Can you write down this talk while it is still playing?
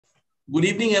Good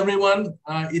evening, everyone.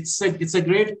 It's a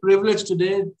great privilege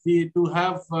today to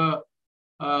have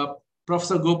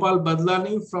Professor Gopal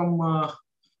Badlani from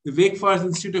the Wake Forest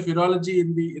Institute of Urology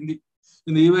in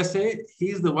the USA.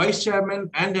 He is the vice chairman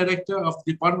and director of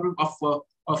the Department of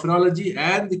Urology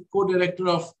and the co-director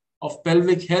of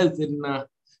pelvic health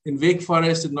in Wake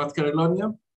Forest in North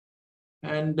Carolina.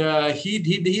 And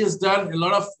he has done a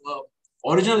lot of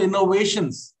original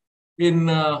innovations in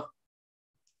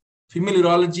female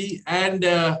urology and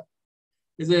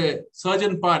is a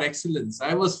surgeon par excellence.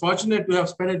 I was fortunate to have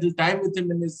spent a little time with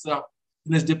him in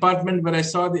his department, where I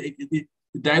saw the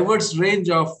diverse range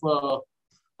of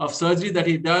surgery that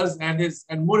he does,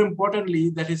 and more importantly,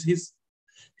 that is his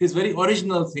very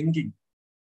original thinking.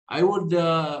 I would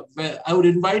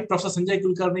invite Professor Sanjay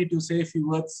Kulkarni to say a few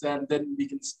words, and then we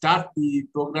can start the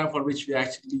program for which we are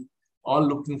actually all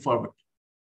looking forward.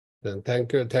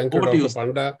 Thank you, Dr.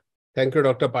 Panda. Thank you,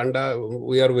 Dr. Panda.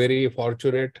 We are very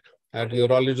fortunate at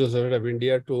Urology Society of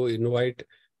India to invite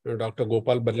Dr.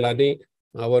 Gopal Badlani,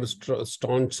 our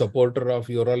staunch supporter of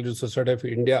Urology Society of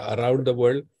India around the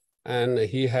world. And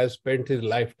he has spent his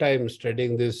lifetime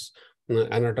studying this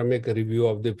anatomic review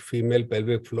of the female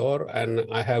pelvic floor. And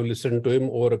I have listened to him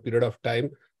over a period of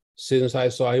time since I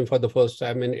saw him for the first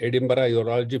time in Edinburgh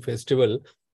Urology Festival.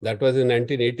 That was in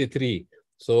 1983.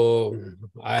 So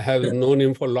I have known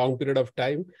him for a long period of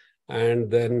time.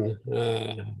 And then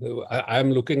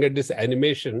I'm looking at this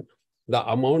animation, the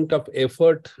amount of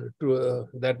effort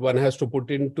that one has to put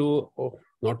into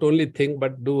not only think,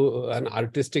 but do an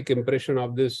artistic impression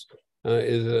of this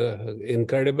is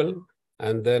incredible.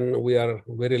 And then we are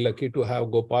very lucky to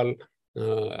have Gopal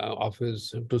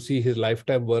to see his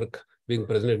lifetime work being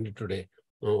presented today.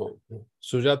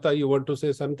 Sujata, you want to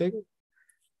say something?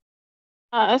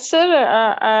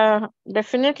 Sir,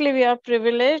 definitely we are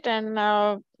privileged,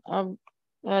 and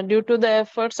due to the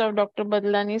efforts of Dr.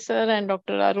 Badlani sir and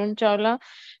Dr. Arun Chawla,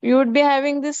 we would be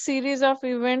having this series of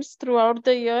events throughout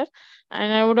the year.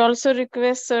 And I would also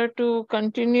request sir to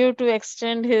continue to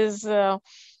extend his the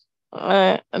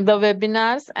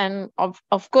webinars, and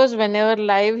of course whenever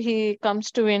live he comes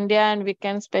to India, and we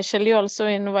can specially also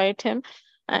invite him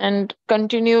and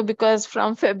continue, because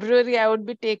from February I would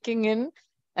be taking in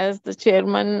as the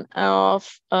chairman of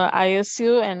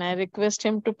ISU, and I request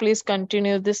him to please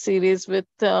continue this series with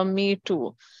me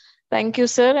too. Thank you,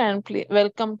 sir, and please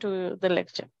welcome to the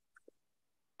lecture.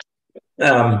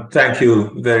 Thank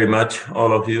you very much,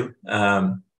 all of you.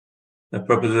 The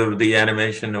purpose of the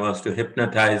animation was to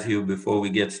hypnotize you before we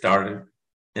get started.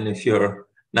 And if you're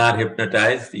not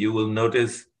hypnotized, you will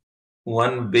notice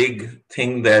one big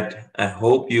thing that I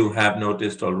hope you have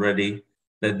noticed already,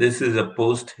 that this is a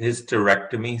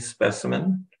post-hysterectomy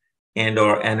specimen and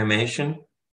or animation.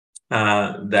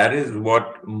 That is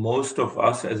what most of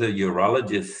us as a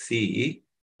urologist see,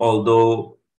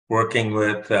 although working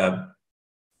with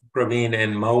Praveen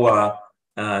and MOA,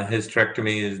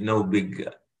 hysterectomy is no big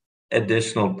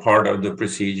additional part of the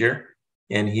procedure.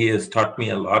 And he has taught me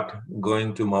a lot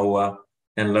going to MOA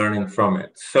and learning from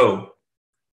it. So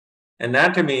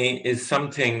anatomy is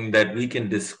something that we can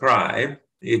describe.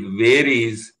 It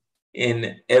varies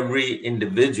in every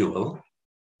individual.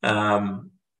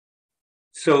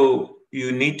 So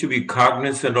you need to be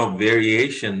cognizant of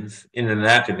variations in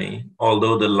anatomy,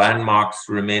 although the landmarks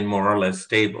remain more or less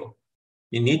stable.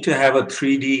 You need to have a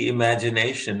 3D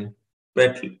imagination,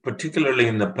 but particularly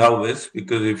in the pelvis,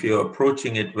 because if you're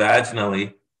approaching it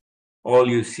vaginally, all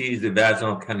you see is the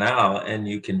vaginal canal, and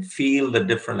you can feel the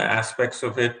different aspects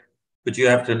of it, but you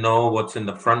have to know what's in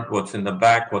the front, what's in the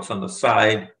back, what's on the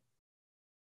side,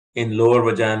 in lower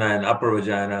vagina and upper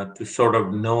vagina, to sort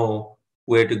of know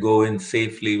where to go in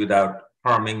safely without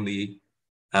harming the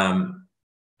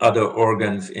other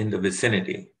organs in the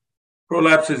vicinity.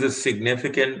 Prolapse is a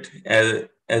significant,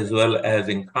 as well as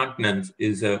incontinence,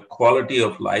 is a quality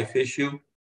of life issue,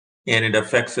 and it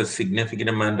affects a significant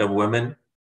amount of women.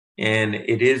 And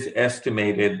it is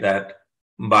estimated that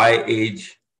by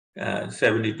age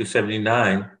 70 to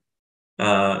 79,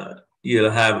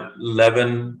 you'll have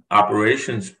 11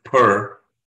 operations per,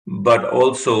 but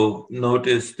also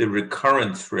notice the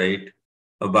recurrence rate,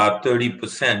 about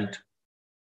 30%,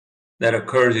 that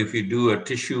occurs if you do a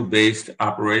tissue-based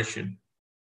operation.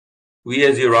 We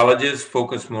as urologists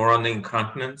focus more on the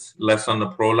incontinence, less on the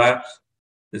prolapse.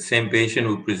 The same patient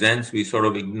who presents, we sort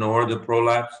of ignore the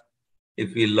prolapse.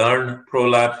 If we learn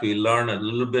prolapse, we learn a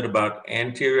little bit about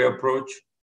anterior approach,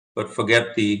 but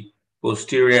forget the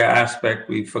posterior aspect.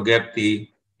 We forget the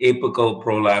apical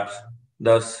prolapse.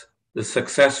 Thus, the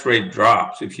success rate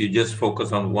drops if you just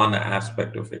focus on one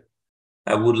aspect of it.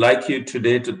 I would like you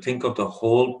today to think of the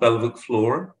whole pelvic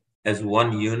floor as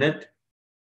one unit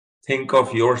think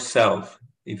of yourself.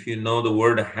 If you know the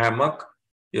word hammock,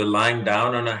 you're lying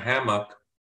down on a hammock,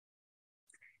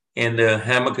 and the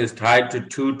hammock is tied to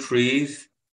two trees.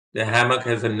 The hammock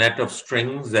has a net of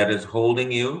strings that is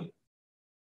holding you.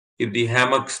 If the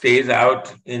hammock stays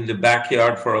out in the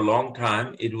backyard for a long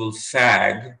time, it will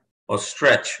sag or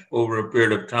stretch over a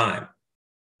period of time,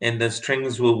 and the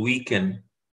strings will weaken.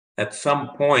 At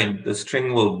some point, the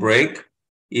string will break.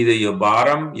 Either your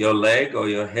bottom, your leg, or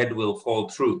your head will fall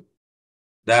through.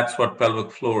 That's what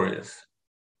pelvic floor is,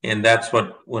 and that's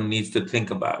what one needs to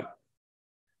think about.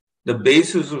 The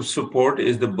basis of support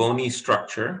is the bony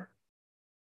structure.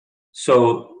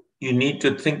 So you need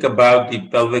to think about the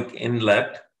pelvic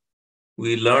inlet.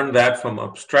 We learned that from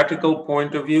obstetrical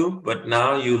point of view, but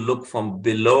now you look from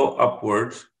below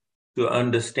upwards to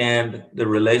understand the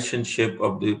relationship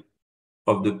of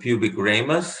the pubic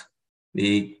ramus,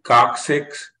 the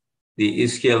coccyx, the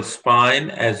ischial spine.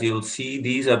 As you'll see,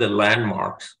 these are the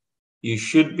landmarks. You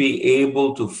should be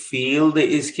able to feel the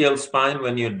ischial spine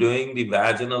when you're doing the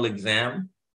vaginal exam,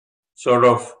 sort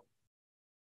of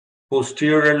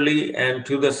posteriorly and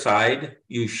to the side.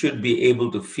 You should be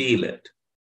able to feel it.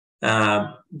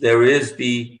 There is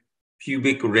the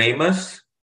pubic ramus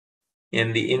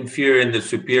in the inferior and the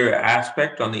superior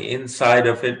aspect. On the inside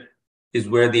of it is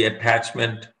where the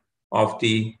attachment of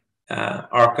the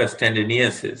arcus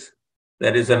tendineus is.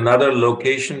 That is another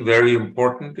location, very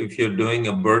important if you're doing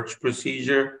a Birch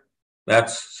procedure.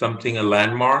 That's something, a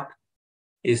landmark.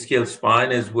 Ischial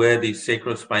spine is where the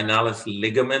sacrospinalis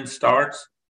ligament starts.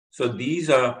 So these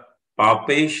are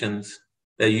palpations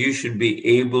that you should be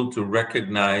able to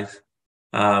recognize.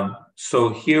 So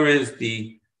here is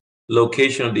the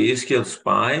location of the ischial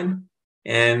spine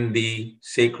and the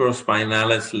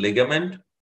sacrospinalis ligament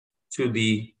to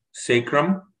the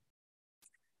sacrum.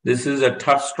 This is a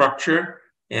tough structure,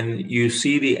 and you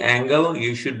see the angle.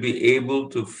 You should be able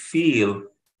to feel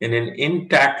in an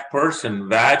intact person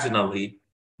vaginally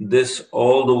this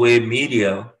all the way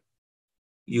medial.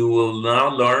 You will now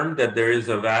learn that there is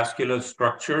a vascular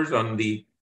structures on the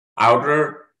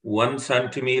outer 1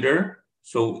 centimeter.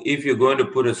 So if you're going to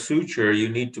put a suture, you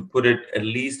need to put it at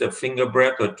least a finger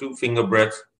breadth or 2 finger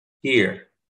breadths here.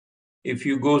 If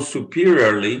you go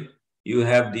superiorly, you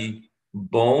have the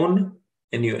bone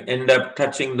and you end up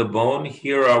touching the bone.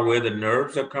 Here are where the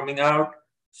nerves are coming out.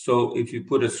 So if you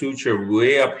put a suture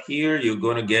way up here, you're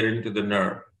going to get into the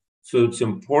nerve. So it's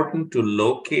important to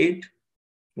locate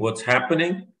what's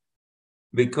happening,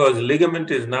 because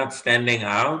ligament is not standing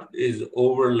out, is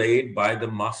overlaid by the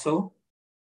muscle.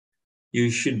 You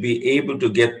should be able to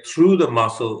get through the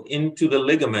muscle into the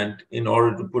ligament in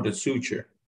order to put a suture.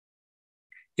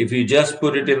 If you just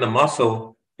put it in the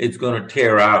muscle, it's going to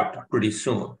tear out pretty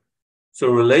soon. So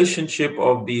relationship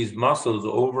of these muscles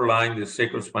overlying the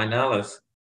sacrospinalis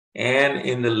and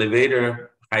in the levator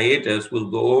hiatus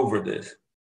will go over this.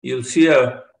 You'll see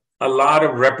a lot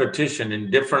of repetition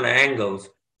in different angles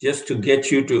just to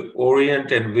get you to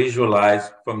orient and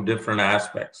visualize from different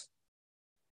aspects.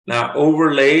 Now,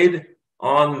 overlaid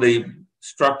on the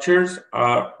structures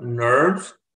are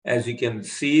nerves. As you can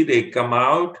see, they come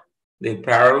out, they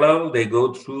parallel, they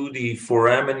go through the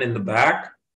foramen in the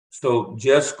back. So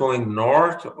just going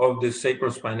north of the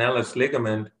sacrospinalis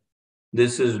ligament,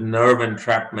 this is nerve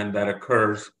entrapment that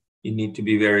occurs. You need to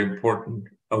be very important,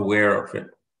 aware of it.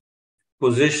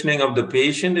 Positioning of the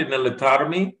patient in a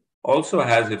lithotomy also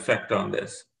has effect on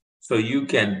this. So you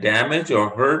can damage or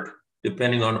hurt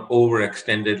depending on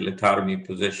overextended lithotomy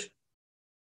position.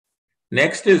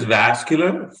 Next is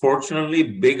vascular. Fortunately,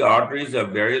 big arteries are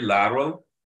very lateral.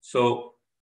 So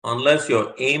unless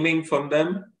you're aiming from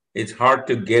them, it's hard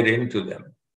to get into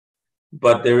them.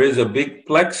 But there is a big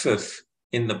plexus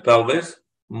in the pelvis,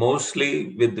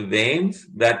 mostly with the veins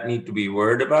that need to be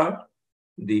worried about.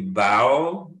 The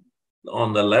bowel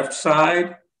on the left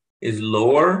side is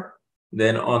lower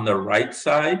than on the right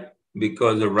side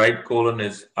because the right colon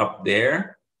is up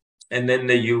there. And then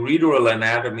the ureteral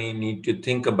anatomy need to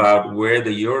think about where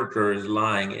the ureter is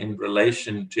lying in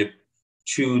relationship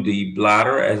to the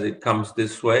bladder as it comes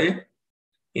this way.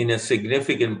 In a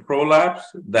significant prolapse,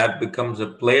 that becomes a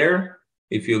player.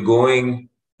 If you're going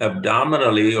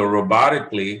abdominally or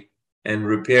robotically and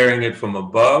repairing it from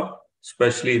above,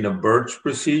 especially in a Birch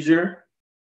procedure,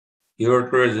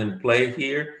 ureter is in play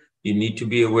here. You need to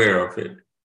be aware of it.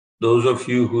 Those of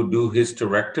you who do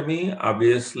hysterectomy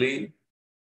obviously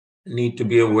need to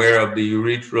be aware of the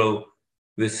ureteral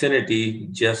vicinity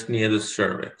just near the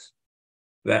cervix.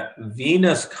 That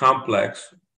venous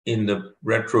complex in the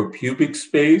retropubic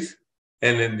space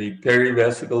and in the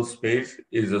perivesical space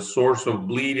is a source of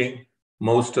bleeding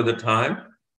most of the time.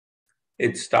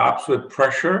 It stops with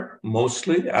pressure,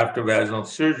 mostly after vaginal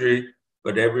surgery,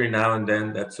 but every now and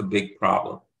then that's a big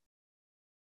problem.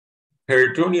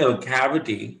 Peritoneal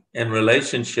cavity and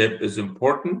relationship is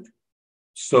important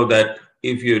so that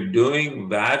if you're doing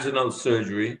vaginal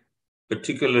surgery,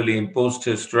 particularly in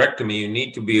post-hysterectomy, you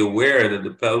need to be aware that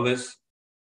the pelvis,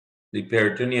 the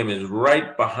peritoneum is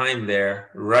right behind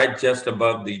there, right just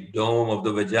above the dome of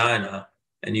the vagina,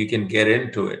 and you can get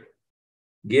into it.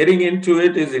 Getting into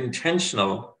it is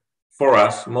intentional for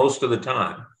us most of the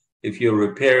time if you're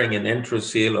repairing an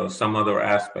intraceal or some other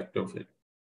aspect of it.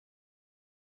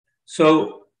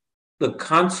 So the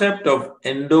concept of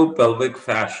endopelvic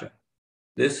fascia,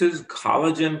 this is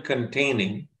collagen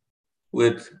containing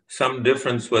with some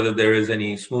difference whether there is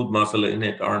any smooth muscle in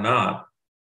it or not.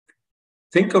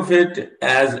 Think of it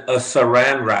as a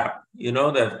saran wrap, you know,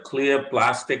 that clear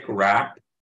plastic wrap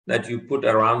that you put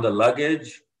around the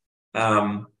luggage.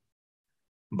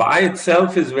 By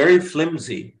itself is very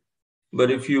flimsy,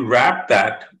 but if you wrap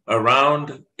that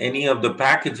around any of the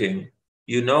packaging,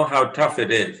 you know how tough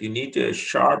it is. You need a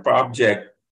sharp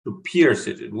object to pierce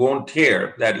it. It won't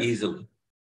tear that easily.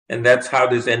 And that's how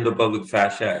this endopelvic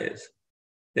fascia is.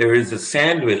 There is a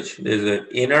sandwich. There's an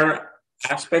inner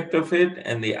aspect of it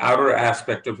and the outer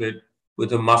aspect of it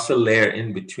with a muscle layer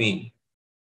in between.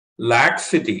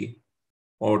 Laxity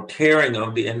or tearing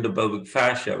of the endopelvic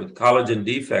fascia with collagen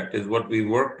defect is what we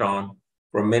worked on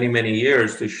for many, many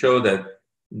years to show that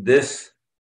this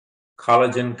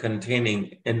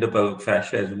collagen-containing endopelvic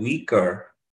fascia is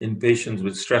weaker in patients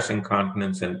with stress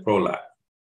incontinence and prolapse.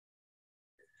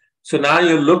 So now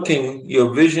you're looking,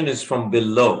 your vision is from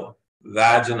below,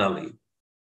 vaginally.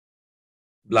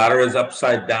 Bladder is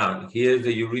upside down. Here's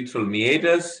the urethral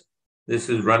meatus. This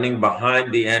is running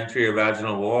behind the anterior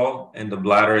vaginal wall, and the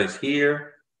bladder is here.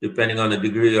 Depending on the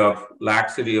degree of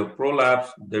laxity of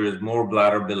prolapse, there is more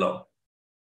bladder below.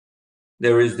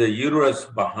 There is the uterus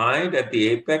behind at the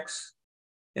apex,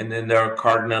 and then there are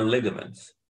cardinal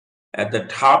ligaments. At the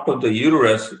top of the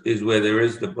uterus is where there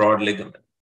is the broad ligament.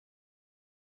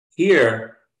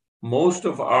 Here, most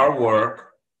of our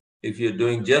work, if you're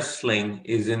doing just sling,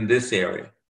 is in this area,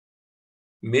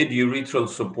 mid-urethral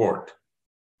support.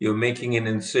 You're making an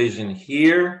incision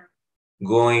here,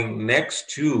 going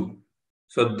next to.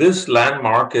 So this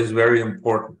landmark is very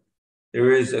important.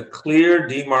 There is a clear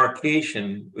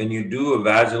demarcation when you do a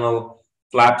vaginal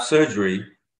flap surgery.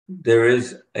 There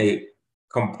is a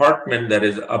compartment that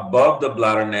is above the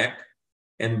bladder neck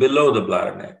and below the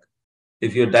bladder neck.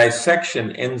 If your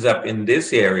dissection ends up in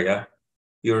this area,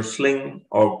 your sling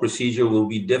or procedure will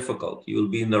be difficult. You'll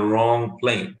be in the wrong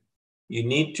plane. You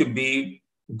need to be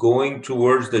going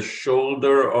towards the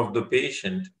shoulder of the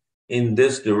patient in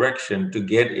this direction to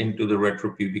get into the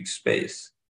retropubic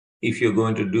space. If you're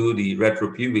going to do the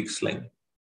retropubic sling,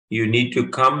 you need to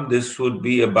come, this would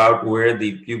be about where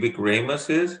the pubic ramus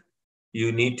is.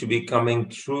 You need to be coming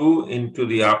through into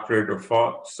the obturator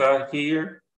fossa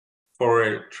here for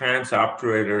a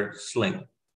transobturator sling.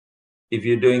 If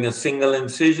you're doing a single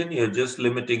incision, you're just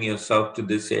limiting yourself to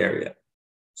this area.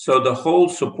 So the whole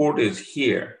support is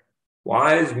here.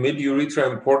 Why is mid-urethra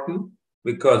important?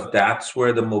 Because that's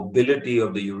where the mobility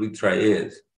of the urethra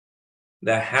is.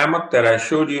 The hammock that I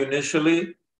showed you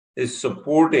initially is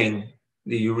supporting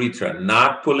the urethra,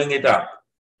 not pulling it up.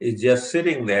 It's just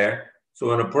sitting there. So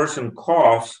when a person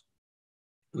coughs,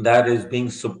 that is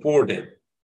being supported.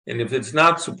 And if it's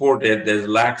not supported, there's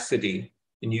laxity.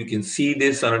 And you can see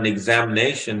this on an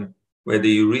examination where the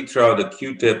urethra or the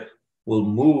Q-tip will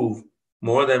move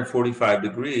more than 45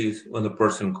 degrees when the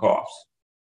person coughs.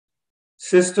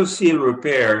 Cystocele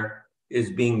repair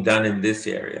is being done in this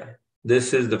area.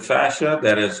 This is the fascia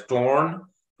that is torn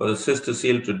for the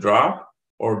cystocele to drop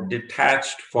or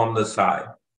detached from the side.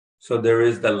 So there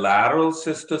is the lateral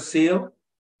cystocele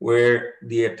where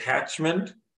the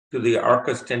attachment to the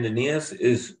arcus tendineus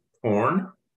is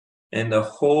torn and the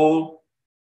whole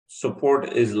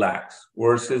support is lax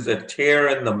versus a tear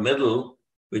in the middle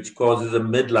which causes a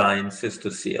midline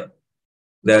cystocele.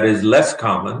 That is less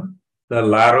common. The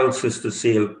lateral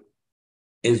cystocele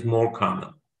is more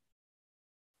common.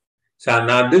 So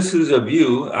now this is a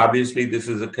view, obviously this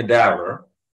is a cadaver,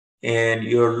 and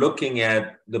you're looking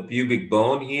at the pubic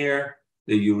bone here.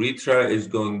 The urethra is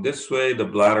going this way, the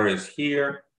bladder is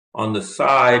here. On the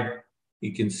side,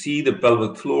 you can see the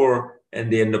pelvic floor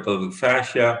and the endopelvic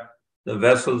fascia. The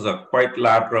vessels are quite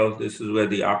lateral. This is where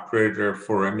the obturator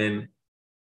foramen,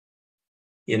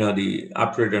 the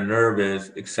obturator nerve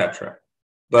is, etc.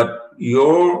 But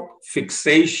your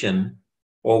fixation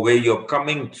or where you're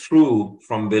coming through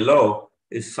from below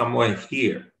is somewhere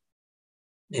here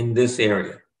in this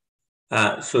area.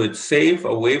 So it's safe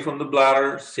away from the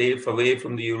bladder, safe away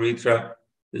from the urethra.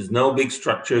 There's no big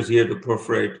structures here to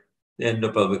perforate the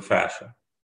endopelvic fascia.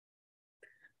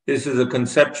 This is a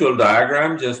conceptual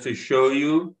diagram just to show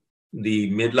you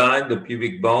the midline, the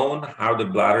pubic bone, how the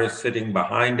bladder is sitting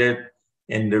behind it,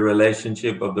 and the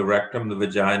relationship of the rectum, the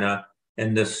vagina,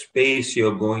 and the space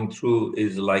you're going through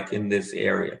is like in this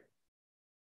area.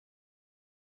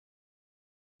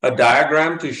 A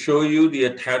diagram to show you the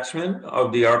attachment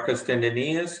of the arcus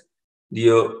tendineus.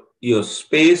 Your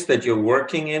space that you're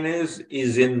working in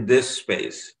is in this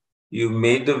space. You've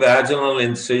made the vaginal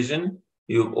incision,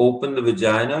 you've opened the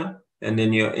vagina, and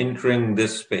then you're entering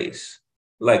this space,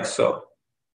 like so.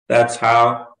 That's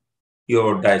how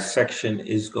your dissection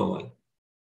is going.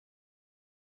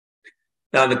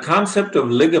 Now, the concept of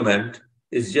ligament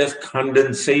is just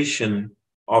condensation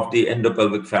of the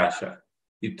endopelvic fascia.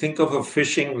 You think of a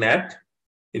fishing net.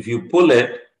 If you pull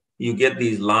it, you get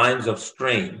these lines of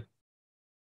strain.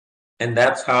 And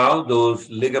that's how those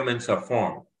ligaments are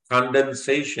formed.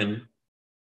 Condensation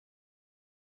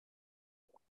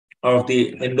of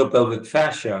the endopelvic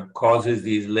fascia causes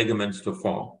these ligaments to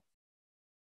form.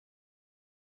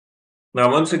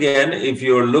 Now, once again, if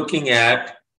you're looking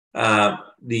at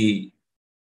the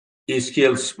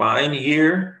ischial spine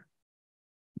here,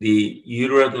 the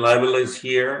uterine level is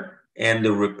here, and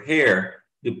the repair,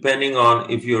 depending on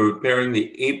if you're repairing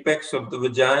the apex of the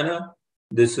vagina,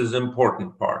 this is an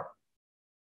important part.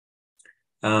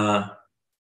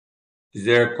 Is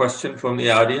there a question from the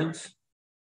audience?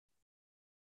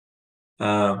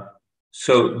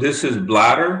 So this is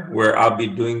bladder, where I'll be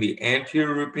doing the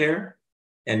anterior repair.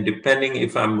 And depending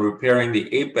if I'm repairing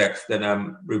the apex, then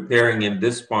I'm repairing in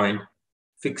this point,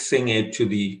 fixing it to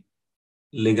the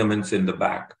ligaments in the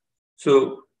back.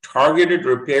 So targeted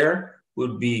repair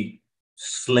would be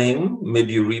sling,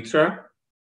 mid-urethra,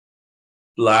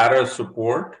 bladder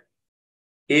support,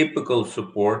 apical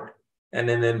support, and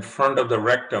then in front of the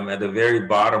rectum at the very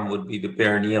bottom would be the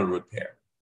perineal repair.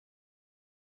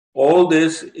 All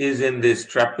this is in this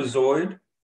trapezoid,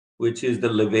 which is the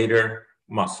levator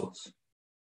muscles.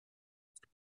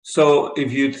 So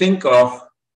if you think of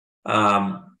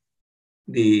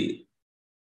the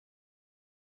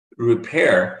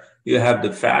repair, you have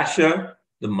the fascia,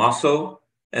 the muscle,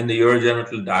 and the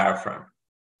urogenital diaphragm.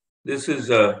 This is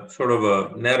a sort of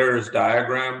a Netter's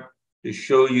diagram to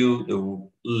show you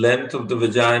the length of the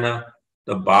vagina,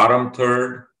 the bottom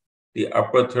third, the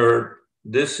upper third.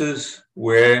 This is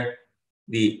where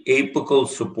the apical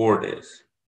support is.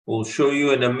 We'll show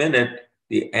you in a minute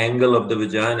the angle of the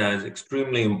vagina is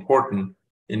extremely important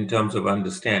in terms of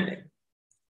understanding.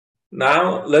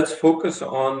 Now let's focus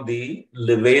on the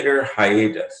levator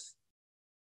hiatus.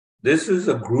 This is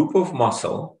a group of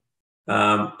muscle,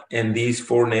 and these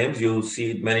four names, you'll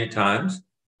see it many times.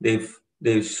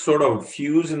 They sort of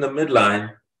fuse in the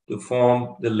midline to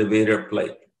form the levator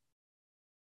plate.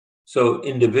 So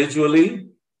individually,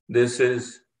 this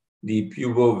is the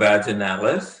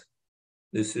pubovaginalis.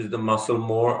 This is the muscle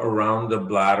more around the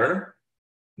bladder.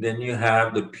 Then you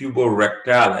have the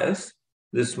puborectalis.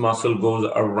 This muscle goes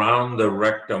around the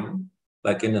rectum,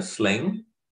 like in a sling.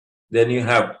 Then you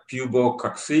have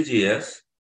pubococcygeus,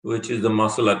 which is the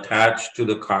muscle attached to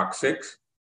the coccyx.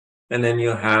 And then you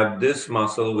have this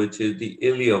muscle, which is the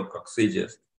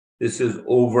iliococcygeus. This is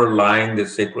overlying the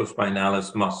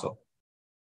sacrospinalis muscle.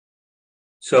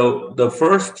 So the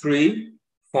first three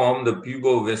form the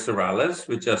pubovisceralis,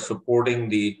 which are supporting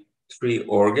the three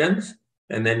organs.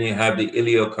 And then you have the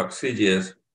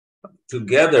iliococcygeus.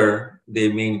 Together,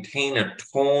 they maintain a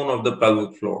tone of the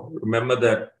pelvic floor. Remember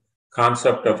that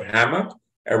concept of hammock?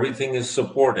 Everything is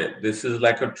supported. This is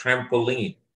like a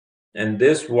trampoline. And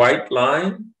this white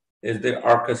line is the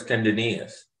arcus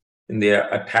tendineus. And there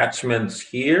are attachments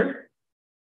here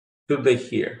to the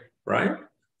here, right?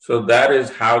 So that is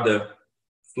how the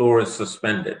floor is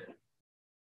suspended.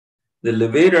 The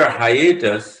levator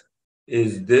hiatus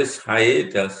is this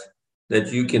hiatus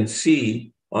that you can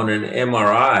see on an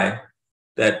MRI,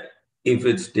 that if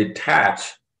it's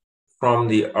detached from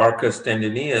the arcus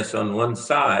tendineus on one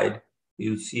side,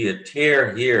 you see a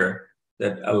tear here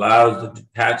that allows the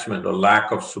detachment or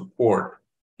lack of support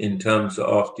in terms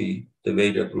of the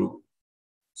levator group.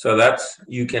 So that's,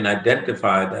 you can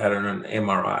identify that on an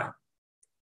MRI.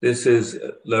 This is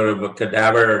a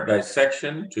cadaver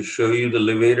dissection to show you the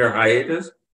levator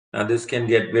hiatus. Now this can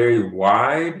get very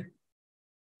wide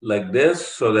like this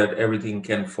so that everything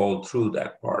can fall through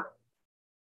that part.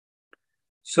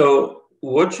 So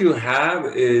what you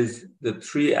have is the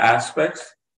three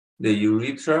aspects, the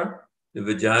urethra, the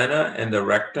vagina, and the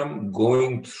rectum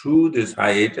going through this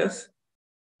hiatus.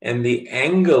 And the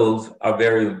angles are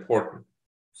very important.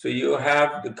 So you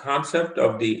have the concept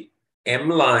of the M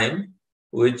line,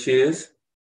 which is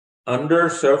under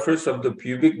surface of the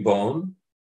pubic bone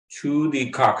to the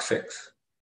coccyx.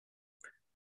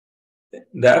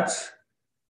 That's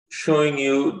showing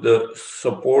you the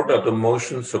support or the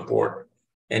motion support.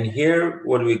 And here,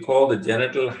 what we call the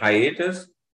genital hiatus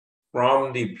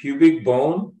from the pubic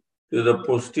bone to the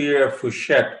posterior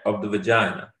fourchette of the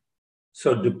vagina.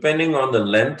 So depending on the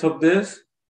length of this,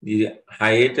 the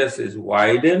hiatus is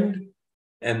widened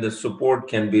and the support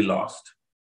can be lost.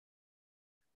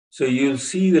 So you'll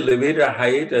see the levator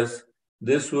hiatus.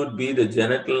 This would be the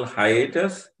genital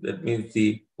hiatus. That means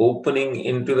the opening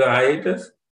into the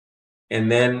hiatus.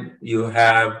 And then you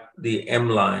have the M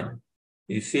line.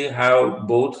 You see how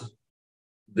both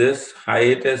this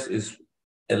hiatus is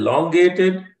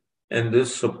elongated and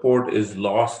this support is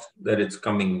lost, that it's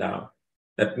coming down.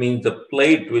 That means the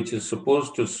plate, which is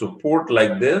supposed to support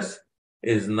like this,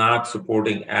 is not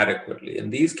supporting adequately.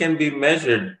 And these can be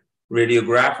measured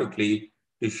radiographically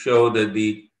to show that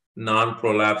the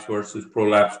non-prolapse versus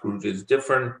prolapse route is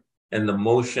different and the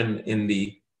motion in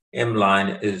the M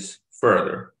line is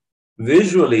further.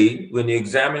 Visually, when you're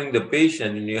examining the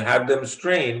patient and you have them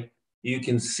strain, you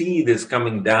can see this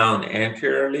coming down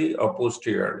anteriorly or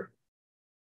posteriorly.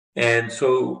 And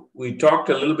so we talked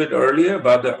a little bit earlier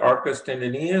about the arcus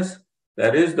tendineus.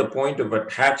 That is the point of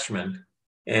attachment.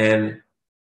 And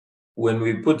when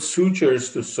we put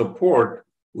sutures to support,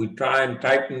 we try and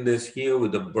tighten this here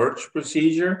with the Birch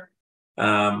procedure.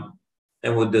 And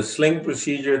with the sling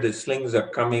procedure, the slings are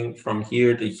coming from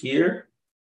here to here.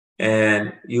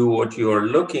 And what you are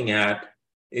looking at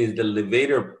is the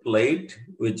levator plate,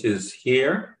 which is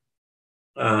here,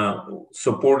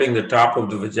 supporting the top of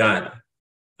the vagina.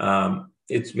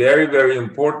 It's very, very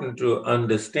important to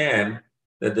understand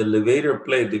that the levator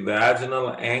plate, the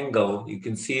vaginal angle, you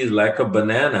can see is like a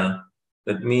banana.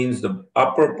 That means the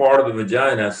upper part of the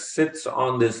vagina sits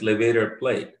on this levator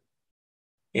plate.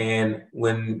 And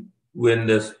when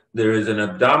there is an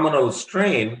abdominal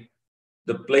strain,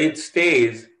 the plate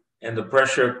stays and the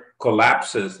pressure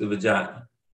collapses the vagina.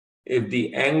 If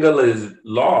the angle is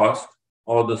lost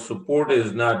or the support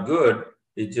is not good,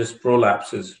 it just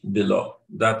prolapses below.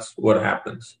 That's what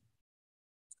happens.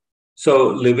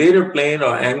 So levator plane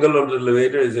or angle of the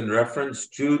levator is in reference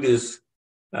to this.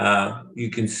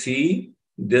 You can see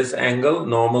this angle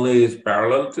normally is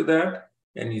parallel to that.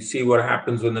 And you see what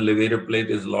happens when the levator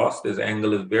plate is lost. This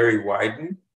angle is very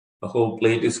widened. The whole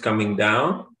plate is coming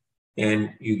down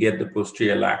and you get the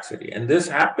posterior laxity. And this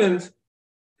happens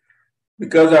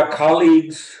because our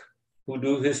colleagues who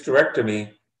do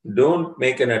hysterectomy don't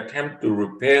make an attempt to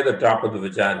repair the top of the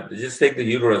vagina. They just take the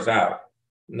uterus out.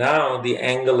 Now the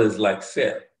angle is like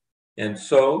this. And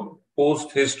so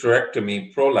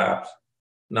post-hysterectomy prolapse,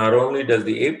 not only does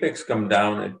the apex come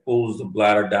down, it pulls the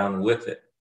bladder down with it.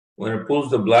 When it pulls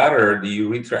the bladder, the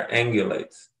urethra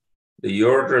angulates. The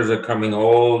ureters are coming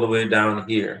all the way down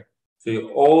here. So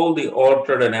all the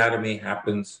altered anatomy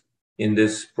happens in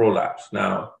this prolapse.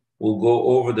 Now, we'll go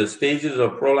over the stages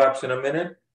of prolapse in a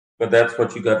minute, but that's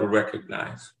what you got to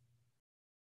recognize.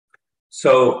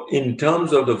 So in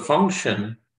terms of the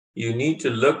function, you need to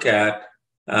look at,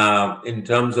 in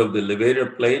terms of the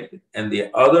levator plate, and the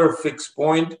other fixed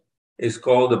point is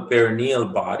called the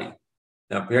perineal body.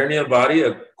 Now, perineal body,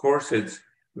 of course, is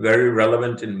very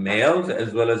relevant in males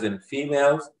as well as in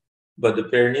females, but the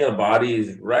perineal body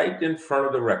is right in front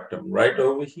of the rectum, right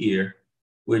over here,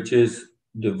 which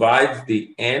divides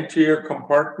the anterior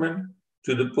compartment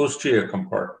to the posterior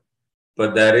compartment.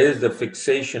 But that is the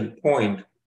fixation point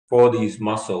for these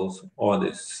muscles or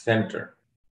this center.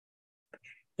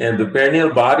 And the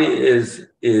perineal body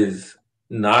is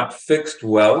not fixed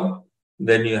well,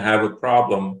 then you have a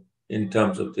problem in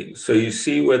terms of things. So you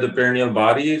see where the perineal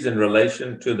body is in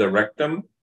relation to the rectum.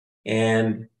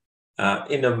 And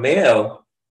in a male,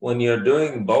 when you're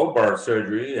doing bulbar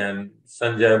surgery, and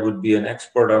Sanjay would be an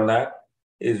expert on that,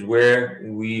 is where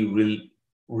we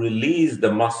release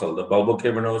the muscle. The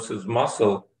bulbocavernosus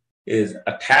muscle is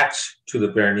attached to the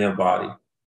perineal body.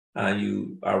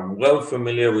 You are well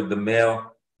familiar with the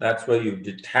male. That's where you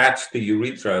detach the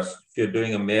urethra if you're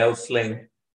doing a male sling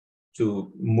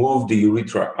to move the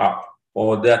urethra up,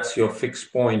 or that's your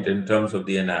fixed point in terms of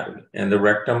the anatomy. And the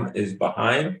rectum is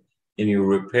behind, and you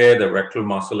repair the rectal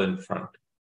muscle in front.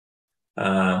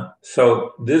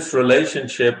 So this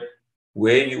relationship,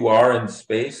 where you are in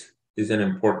space, is an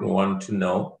important one to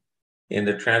know. And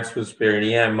the transverse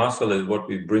perineal muscle is what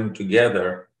we bring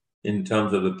together in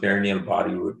terms of the perineal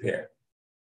body repair.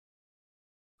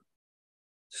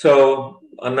 So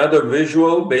another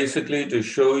visual, basically to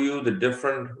show you the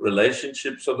different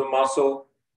relationships of the muscle.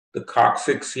 The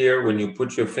coccyx here, when you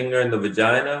put your finger in the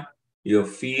vagina, you're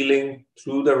feeling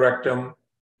through the rectum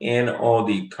and all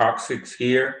the coccyx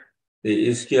here, the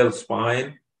ischial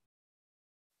spine,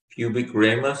 pubic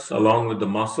ramus along with the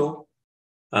muscle,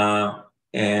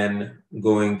 and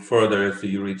going further is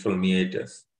the urethral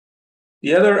meatus.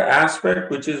 The other aspect,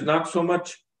 which is not so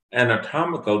much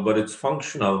anatomical, but it's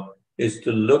functional, is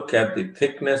to look at the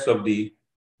thickness of the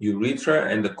urethra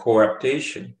and the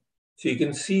coaptation. So you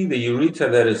can see the urethra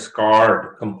that is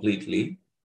scarred completely.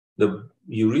 The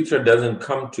urethra doesn't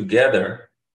come together,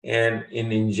 and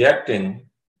in injecting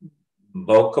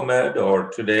Bulkamid or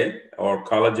today, or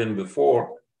collagen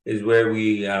before, is where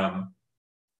we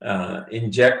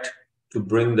inject to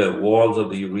bring the walls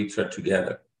of the urethra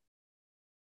together.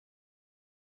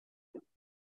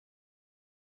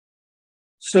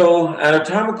 So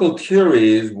anatomical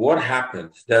theory is what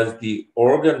happens. Does the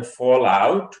organ fall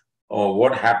out, or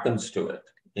what happens to it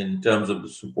in terms of the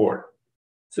support?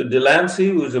 So Delancey,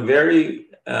 who is a very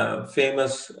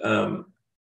famous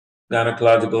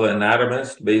gynecological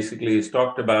anatomist, basically has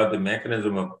talked about the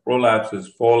mechanism of prolapse as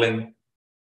falling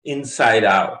inside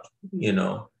out.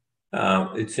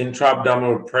 It's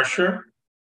intra-abdominal pressure,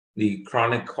 the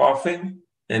chronic coughing,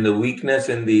 and the weakness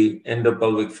in the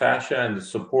endopelvic fascia and the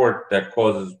support that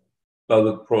causes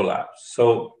pelvic prolapse.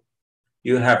 So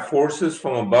you have forces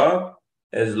from above.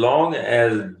 As long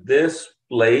as this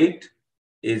plate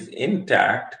is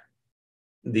intact,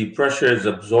 the pressure is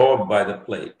absorbed by the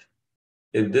plate.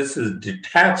 If this is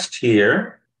detached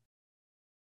here,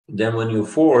 then when you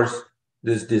force,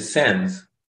 this descends,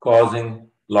 causing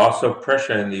loss of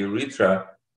pressure in the urethra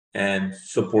and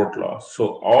support loss.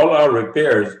 So all our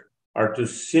repairs are to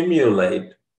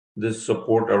simulate this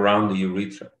support around the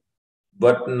urethra,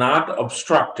 but not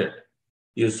obstruct it.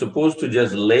 You're supposed to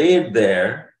just lay it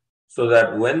there so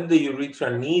that when the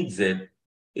urethra needs it,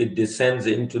 it descends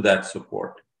into that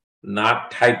support,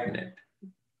 not tighten it.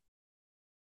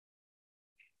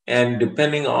 And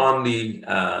depending on the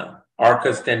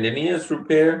arcus tendineus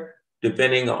repair,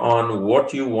 depending on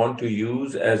what you want to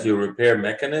use as your repair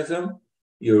mechanism,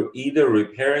 you're either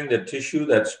repairing the tissue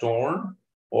that's torn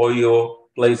or you're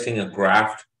placing a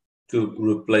graft to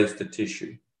replace the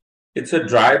tissue. It's a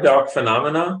dry dock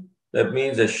phenomena. That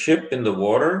means a ship in the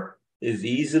water is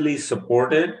easily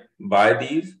supported by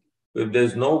these. If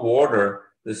there's no water,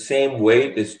 the same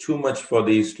weight is too much for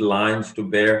these lines to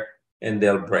bear and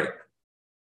they'll break.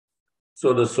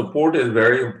 So the support is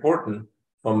very important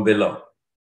from below.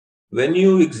 When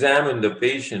you examine the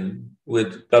patient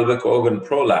with pelvic organ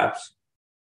prolapse,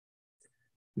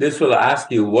 this will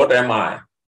ask you, what am I?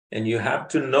 And you have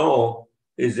to know,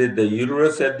 is it the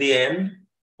uterus at the end,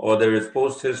 or there is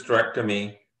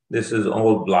post-hysterectomy, this is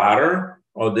all bladder,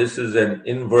 or this is an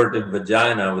inverted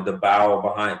vagina with a bowel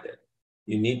behind it?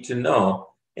 You need to know.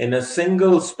 In a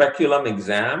single speculum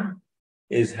exam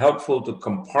is helpful to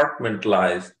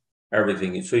compartmentalize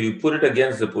everything. So you put it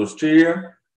against the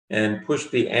posterior and push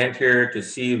the anterior to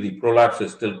see if the prolapse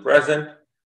is still present.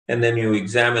 And then you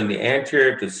examine the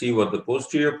anterior to see what the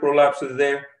posterior prolapse is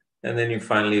there. And then you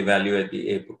finally evaluate the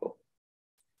apical.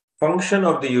 Function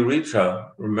of the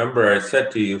urethra, remember I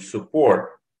said to you,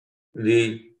 support.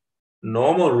 The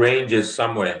normal range is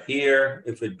somewhere here.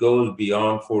 If it goes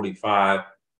beyond 45,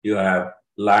 you have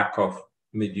lack of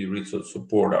mid-urethral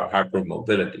support or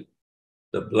hypermobility.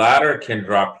 The bladder can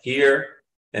drop here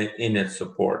and in its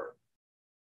support.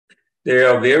 There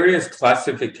are various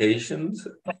classifications.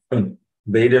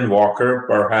 Baden-Walker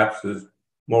perhaps is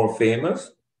more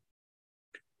famous.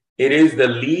 It is the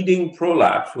leading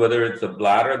prolapse, whether it's the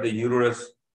bladder, the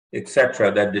uterus,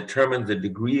 etc., that determines the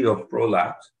degree of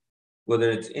prolapse,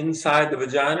 whether it's inside the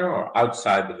vagina or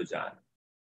outside the vagina.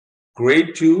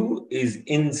 Grade 2 is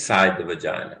inside the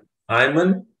vagina.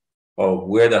 Hymen, or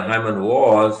where the hymen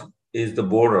was, is the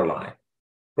borderline.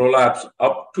 Prolapse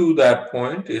up to that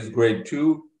point is grade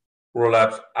 2.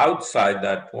 Prolapse outside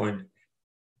that point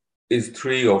is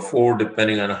 3 or 4,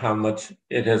 depending on how much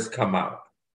it has come out.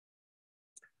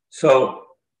 So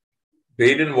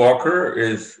Baden-Walker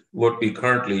is what we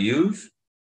currently use.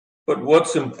 But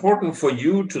what's important for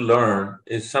you to learn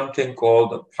is something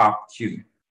called the POPQ.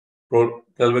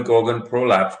 Pelvic organ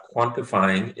prolapse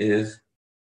quantifying is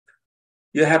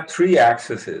you have 3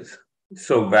 axes.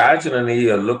 So vaginally,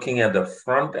 you're looking at the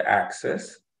front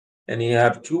axis, and you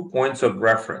have 2 points of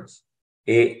reference.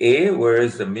 AA, where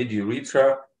is the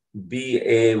mid-urethra,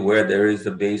 BA, where there is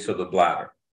the base of the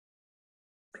bladder.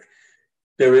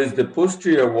 There is the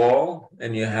posterior wall,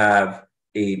 and you have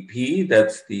AP,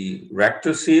 that's the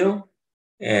rectocele,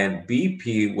 and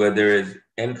BP, where there is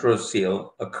enteroceal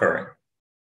occurring,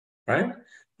 right?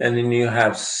 And then you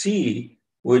have C,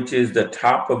 which is the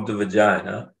top of the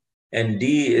vagina, and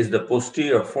D is the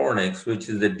posterior fornix, which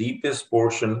is the deepest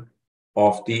portion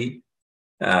of the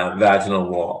vaginal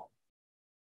wall.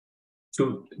 So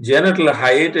genital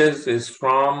hiatus is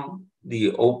from the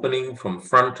opening from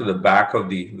front to the back of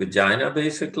the vagina,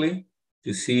 basically,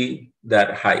 to see that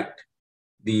height.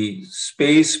 The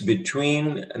space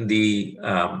between the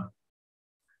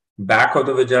back of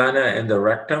the vagina and the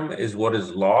rectum is what is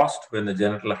lost when the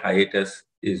genital hiatus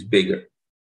is bigger.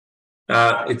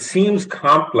 It seems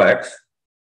complex.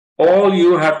 All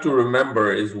you have to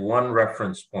remember is one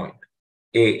reference point,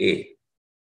 AA.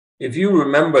 If you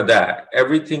remember that,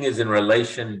 everything is in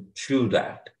relation to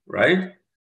that, right?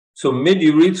 So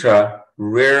mid-urethra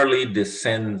rarely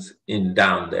descends in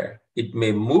down there. It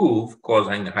may move,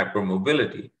 causing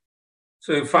hypermobility.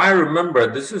 So if I remember,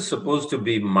 this is supposed to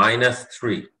be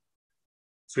 -3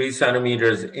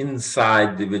 centimeters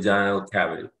inside the vaginal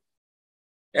cavity.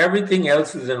 Everything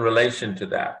else is in relation to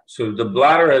that. So the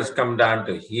bladder has come down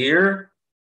to here,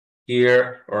 here,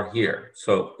 or here.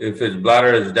 So if his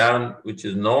bladder is down, which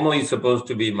is normally supposed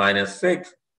to be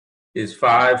 -6, is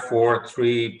 5, 4,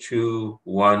 3, 2,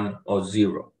 1, or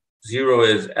 0. 0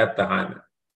 is at the hymen.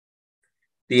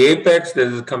 The apex,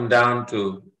 this has come down to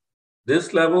this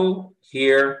level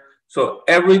here. So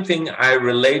everything I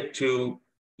relate to,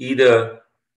 either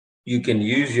you can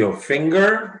use your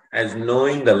finger as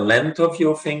knowing the length of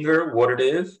your finger, what it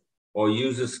is, or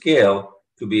use a scale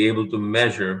to be able to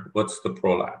measure what's the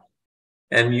prolapse.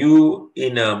 And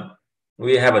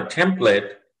we have a template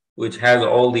which has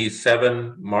all these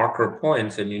 7 marker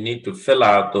points, and you need to fill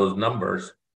out those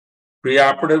numbers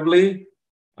preoperatively,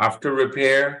 after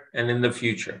repair, and in the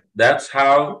future. That's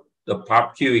how the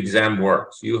POPQ exam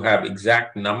works. You have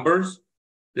exact numbers.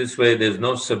 This way, there's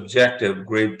no subjective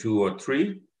grade 2 or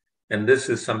 3. And this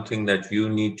is something that you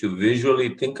need to visually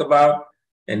think about,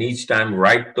 and each time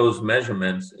write those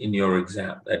measurements in your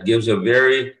exam. That gives a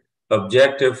very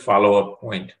objective follow-up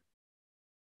point.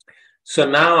 So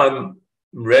now I'm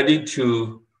ready to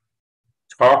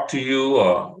talk to you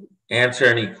or answer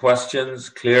any questions,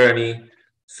 clear any.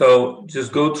 So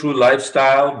just go through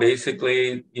lifestyle,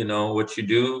 basically, what you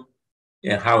do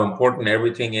and how important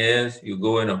everything is. You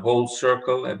go in a whole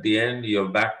circle. At the end,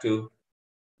 you're back to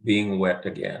being wet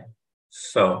again.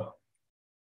 So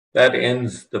that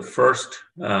ends the first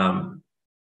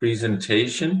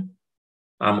presentation.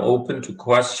 I'm open to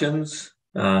questions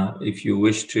if you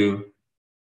wish to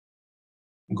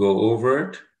go over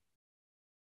it.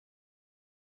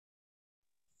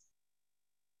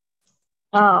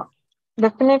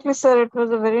 Definitely, sir. It was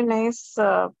a very nice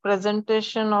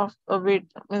presentation of it.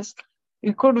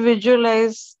 You could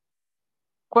visualize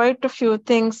quite a few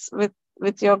things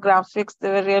with your graphics. They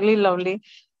were really lovely.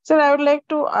 Sir, I would like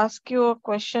to ask you a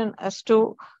question as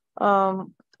to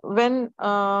when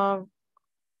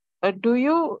do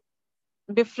you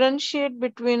differentiate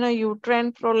between a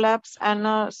uterine prolapse and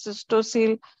a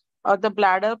cystocele or the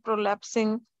bladder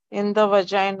prolapsing in the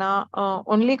vagina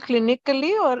only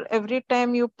clinically, or every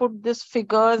time you put these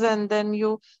figures and then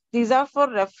these are for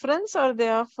reference, or they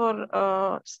are for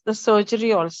the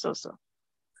surgery also, sir?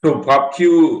 So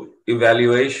POPQ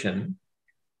evaluation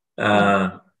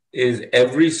is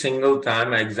every single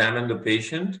time I examine the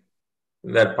patient,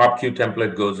 that POPQ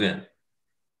template goes in.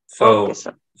 So okay,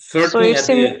 sir. certainly So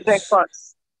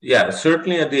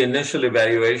certainly at the initial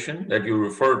evaluation that you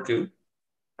referred to,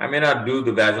 I may not do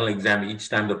the vaginal exam each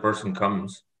time the person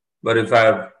comes, but if I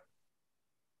have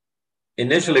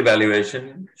initial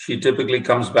evaluation, she typically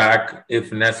comes back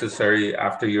if necessary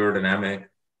after urodynamic,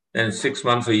 and 6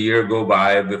 months, a year go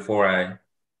by before I'm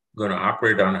going to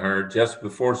operate on her just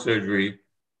before surgery,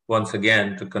 once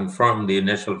again, to confirm the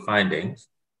initial findings.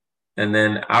 And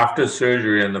then after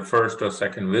surgery on the first or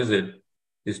second visit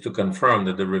is to confirm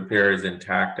that the repair is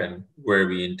intact and where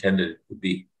we intended it to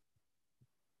be.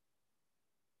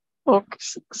 Okay.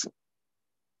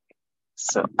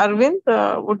 So Arvind,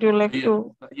 would you like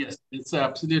to? Yes, it's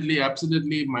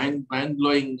absolutely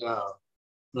mind-blowing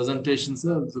presentation,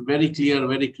 sir. It's very clear,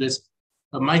 very crisp.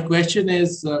 My question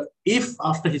is, if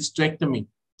after hysterectomy,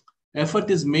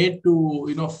 effort is made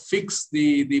to fix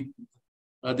the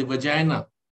vagina,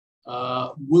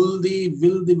 will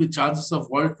the chances of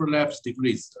void prolapse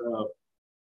decrease?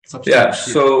 Yeah,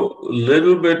 so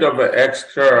little bit of an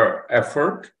extra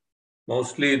effort.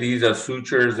 Mostly these are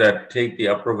sutures that take the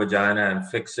upper vagina and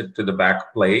fix it to the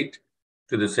back plate,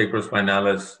 to the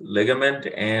sacrospinalis ligament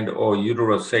and or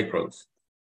uterosacrals.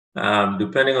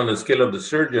 Depending on the skill of the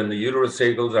surgeon, the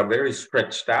uterosacrals are very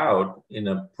stretched out in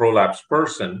a prolapsed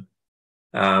person.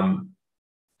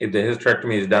 If the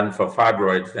hysterectomy is done for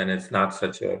fibroids, then it's not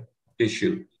such an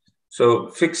issue. So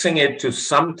fixing it to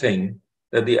something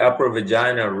that the upper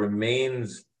vagina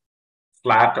remains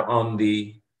flat on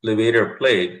the levator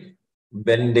plate,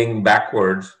 bending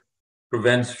backwards,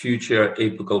 prevents future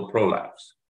apical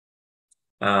prolapse.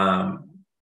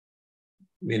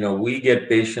 We get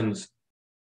patients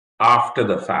after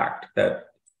the fact that,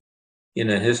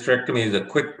 hysterectomy is a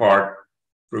quick part,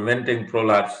 preventing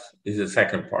prolapse is the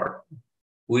second part.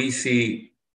 We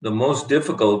see the most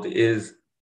difficult is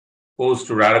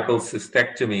post-radical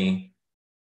cystectomy,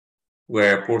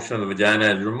 where a portion of the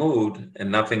vagina is removed and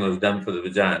nothing was done for the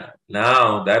vagina.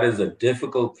 Now, that is a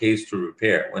difficult case to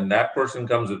repair. When that person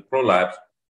comes with prolapse,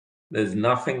 there's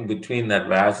nothing between that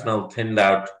vaginal thinned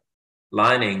out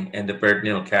lining and the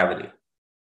peritoneal cavity,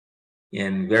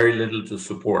 and very little to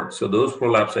support. So those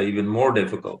prolapses are even more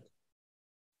difficult.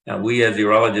 Now, we as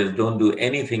urologists don't do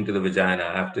anything to the vagina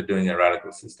after doing a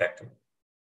radical cystectomy.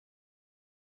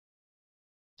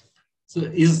 So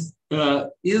is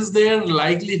there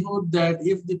likelihood that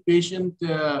if the patient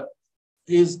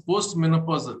is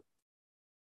postmenopausal,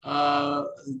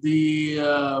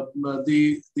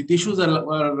 the tissues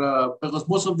are because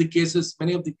most of the cases,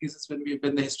 many of the cases when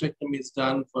the hysterectomy is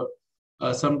done for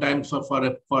sometimes they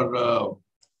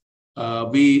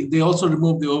also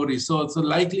remove the ovaries. So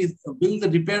likely will the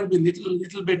repair be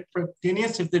little bit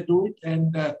tenuous if they do it?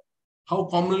 And how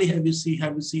commonly have you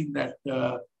seen that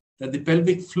that the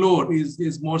pelvic floor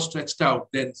is more stretched out,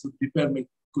 then so repair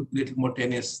could be a little more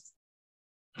tenuous?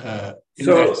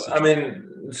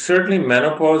 Certainly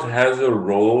menopause has a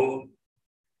role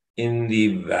in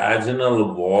the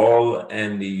vaginal wall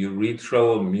and the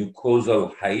urethral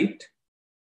mucosal height.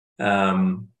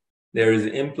 There is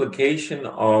implication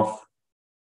of,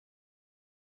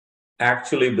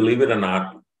 actually, believe it or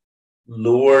not,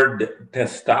 lowered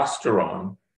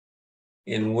testosterone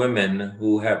in women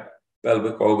who have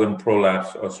pelvic organ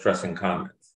prolapse or stress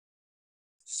incontinence.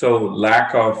 So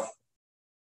lack of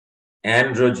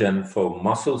androgen for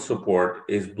muscle support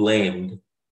is blamed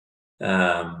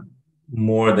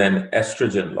more than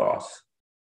estrogen loss.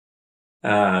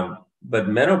 But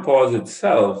menopause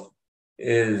itself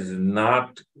is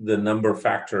not the number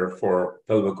factor for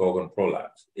pelvic organ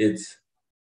prolapse. It's,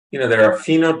 there are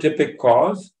phenotypic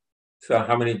cause. So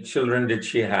how many children did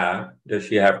she have? Does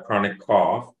she have chronic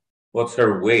cough? What's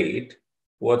her weight?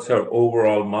 What's her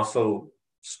overall muscle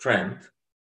strength?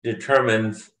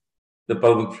 Determines the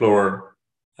pelvic floor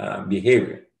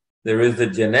behavior. There is the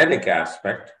genetic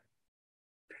aspect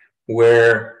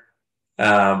where,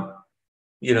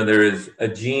 there is a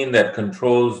gene that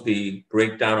controls the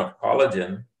breakdown of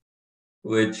collagen,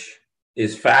 which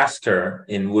is faster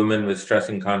in women with stress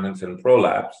incontinence and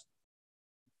prolapse.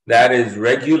 That is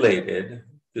regulated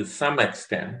to some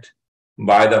extent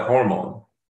by the hormone.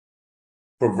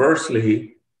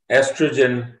 Perversely,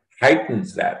 estrogen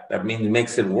heightens that. That means it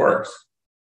makes it worse,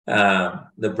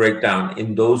 the breakdown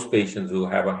in those patients who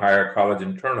have a higher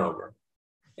collagen turnover.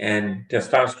 And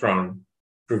testosterone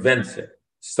prevents it.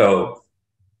 So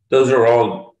those are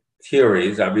all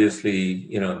theories. Obviously,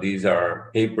 these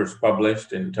are papers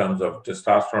published in terms of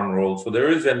testosterone role. So there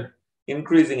is an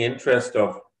increasing interest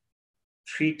of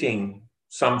treating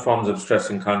some forms of stress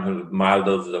incontinence with mild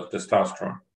doses of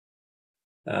testosterone.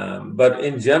 But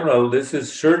in general, this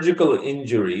is surgical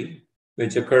injury,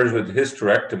 which occurs with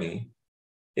hysterectomy,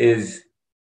 is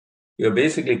you're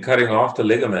basically cutting off the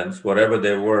ligaments, whatever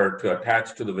they were, to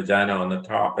attach to the vagina on the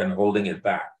top and holding it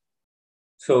back.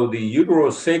 So the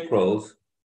uterosacrals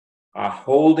are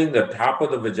holding the top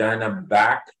of the vagina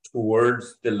back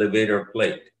towards the levator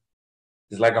plate.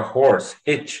 It's like a horse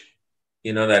hitch,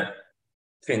 that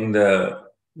thing, the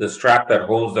strap that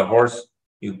holds the horse,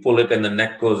 you pull it and the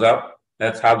neck goes up.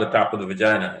 That's how the top of the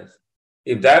vagina is.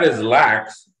 If that is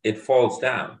lax, it falls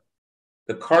down.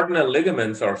 The cardinal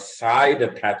ligaments are side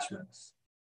attachments,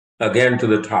 again, to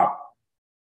the top.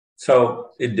 So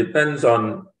it depends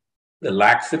on the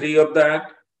laxity of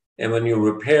that. And when you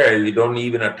repair, you don't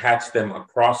even attach them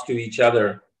across to each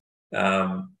other.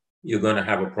 You're going to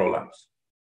have a prolapse.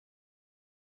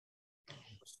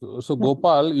 So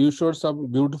Gopal, you showed some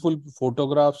beautiful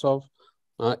photographs of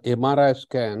MRI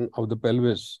scan of the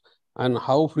pelvis. And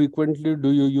how frequently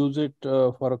do you use it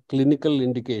for clinical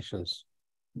indications?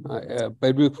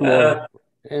 Pelvic floor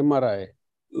MRI.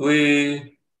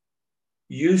 We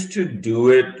used to do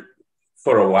it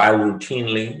for a while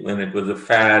routinely when it was a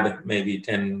fad, maybe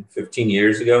 10, 15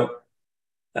 years ago.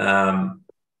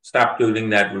 Stopped doing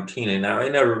that routinely. Now,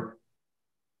 in a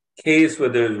case where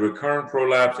there's recurrent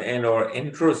prolapse and or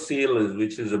intraceal,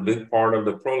 which is a big part of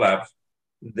the prolapse,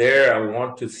 there I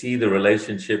want to see the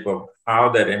relationship of how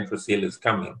that enteroceal is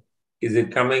coming. Is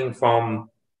it coming from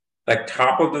like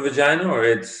top of the vagina, or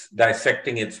it's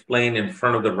dissecting its plane in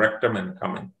front of the rectum and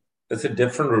coming? That's a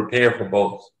different repair for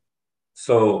both.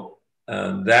 So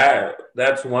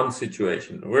that's one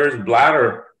situation. Whereas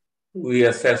bladder, we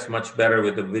assess much better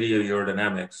with the video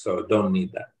urodynamics, so don't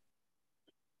need that.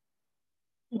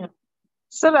 Yeah.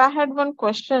 Sir, I had one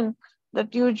question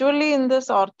that usually in this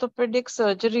orthopedic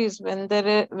surgeries,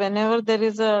 whenever there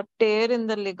is a tear in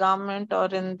the ligament or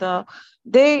in the,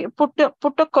 they put a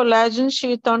collagen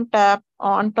sheet on top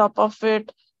of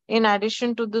it in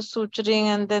addition to the suturing,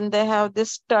 and then they have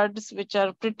these studs which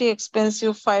are pretty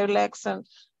expensive, 5 lakhs and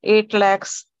 8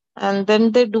 lakhs, and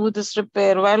then they do this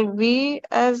repair. While we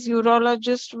as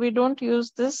urologists, we don't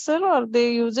use this, sir, or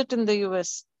they use it in the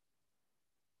US?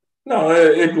 No,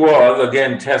 it was,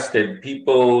 again, tested. There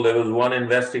was one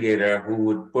investigator who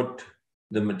would put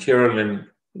the material and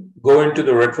go into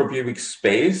the retropubic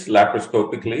space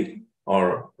laparoscopically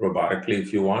or robotically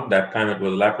if you want. That time it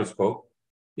was laparoscope.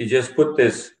 You just put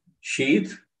this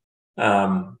sheath,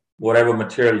 whatever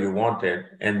material you wanted,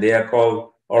 and they are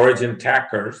called origin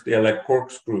tackers. They are like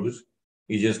corkscrews.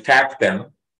 You just tack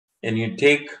them, and you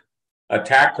take a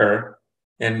tacker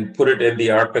and put it in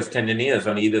the arcus tendineus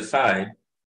on either side,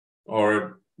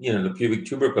 or the pubic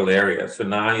tubercle area. So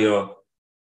now you're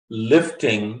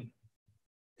lifting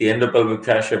the endopelvic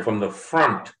fascia from the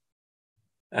front,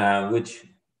 which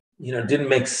didn't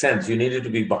make sense. You needed to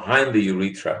be behind the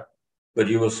urethra, but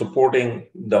you were supporting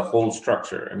the whole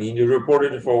structure. I mean, you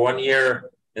reported it for 1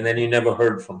 year, and then you never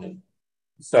heard from him.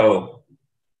 So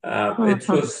it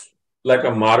was like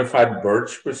a modified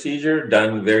Birch procedure,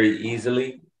 done very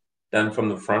easily, done from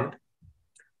the front.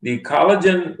 The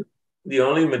collagen, the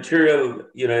only material,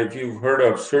 if you've heard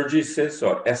of Surgisis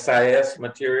or SIS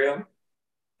material.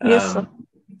 Yes, sir.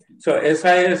 So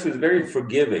SIS is very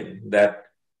forgiving, that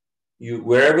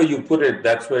wherever you put it,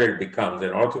 that's where it becomes.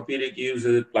 And orthopedic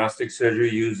uses it, plastic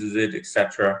surgery uses it,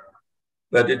 etc.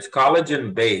 But it's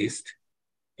collagen based,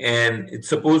 and it's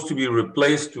supposed to be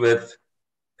replaced with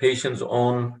patient's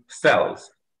own cells.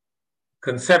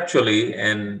 Conceptually,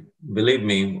 and believe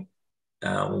me,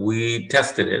 we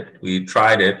tested it, we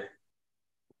tried it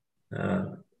as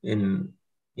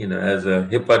a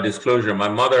HIPAA disclosure. My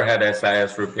mother had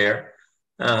SIS repair,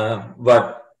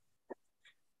 but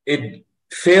it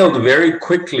failed very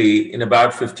quickly in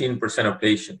about 15% of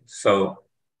patients. So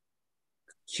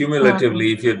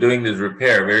cumulatively, if you're doing this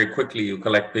repair, very quickly you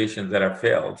collect patients that have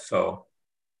failed. So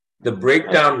the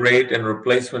breakdown rate and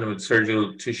replacement with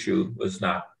surgical tissue was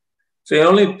not. So the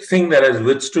only thing that has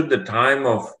withstood the time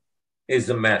is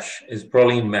the mesh, is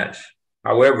Prolene mesh.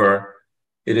 However,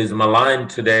 it is maligned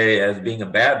today as being a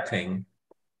bad thing.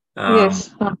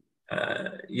 Yes.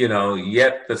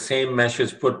 Yet the same mesh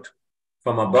is put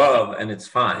from above and it's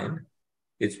fine.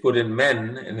 It's put in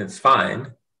men and it's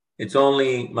fine. It's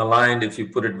only maligned if you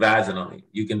put it vaginally.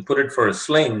 You can put it for a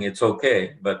sling, it's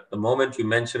okay. But the moment you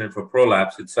mention it for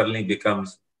prolapse, it suddenly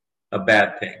becomes a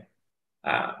bad thing.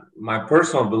 My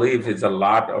personal belief is a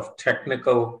lot of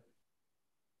technical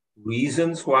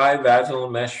reasons why vaginal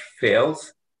mesh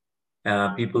fails.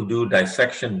 People do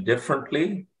dissection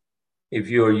differently. If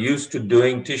you're used to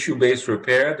doing tissue-based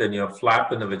repair, then your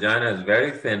flap in the vagina is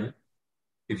very thin.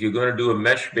 If you're going to do a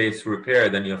mesh-based repair,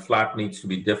 then your flap needs to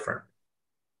be different.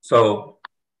 So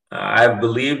I've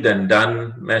believed and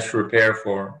done mesh repair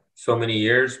for so many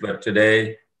years, but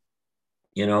today,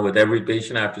 with every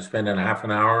patient, I have to spend a half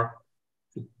an hour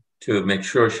to make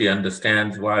sure she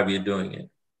understands why we're doing it.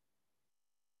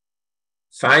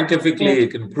 Scientifically,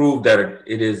 it can prove that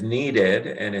it is needed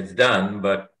and it's done,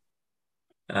 but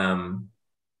can't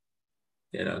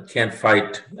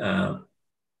fight the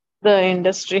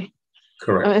industry.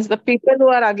 Correct. It's the people who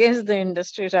are against the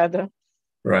industry, rather.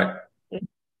 Right.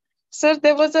 Sir,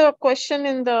 there was a question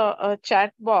in the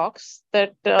chat box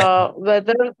that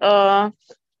whether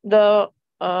the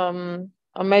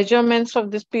measurements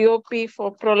of this POP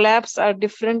for prolapse are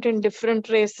different in different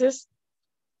races.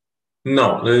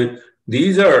 No,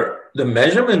 the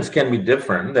measurements can be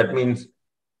different. That means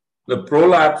the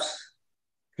prolapse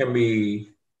can be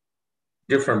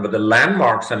different, but the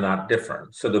landmarks are not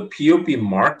different. So the POP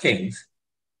markings,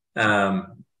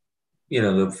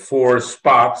 the 4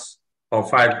 spots or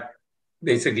 5,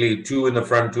 basically 2 in the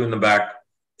front, 2 in the back,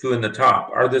 2 in the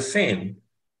top, are the same,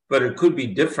 but it could be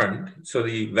different. So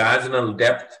the vaginal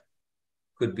depth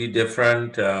could be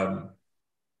different.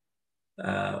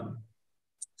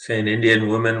 Say in Indian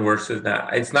women versus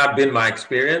that. It's not been my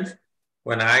experience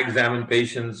when I examine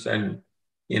patients and,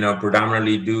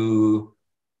 predominantly do,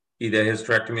 either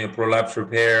hysterectomy or prolapse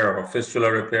repair or fistula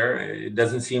repair. It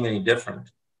doesn't seem any different.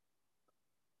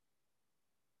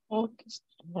 Okay.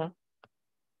 Yeah.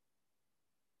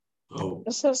 Oh.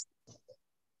 This is.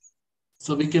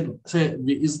 So we can say,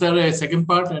 is there a second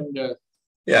part? And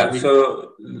yeah,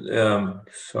 so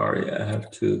sorry, I have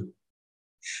to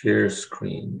share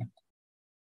screen.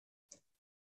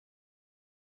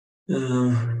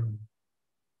 Where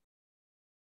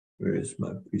is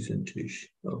my presentation?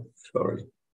 Oh, sorry.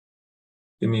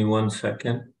 Give me 1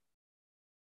 second.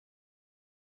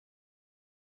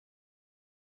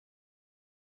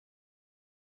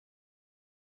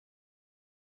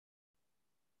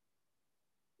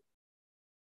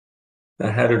 I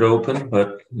had it open,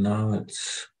 but now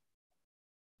it's...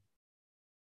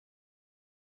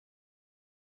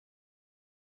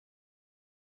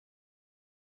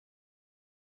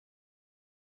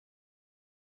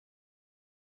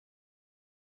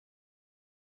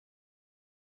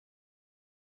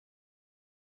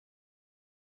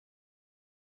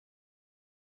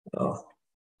 Oh,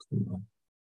 come on.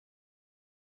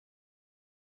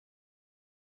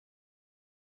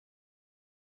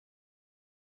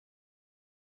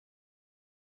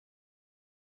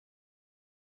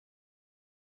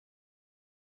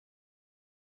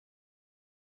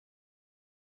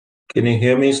 Can you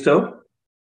hear me still?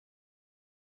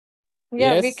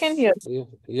 Yeah, Yes. we can hear.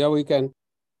 Yeah, we can.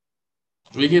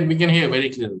 We can hear very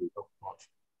clearly.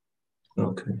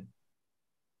 Okay.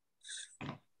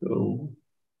 So,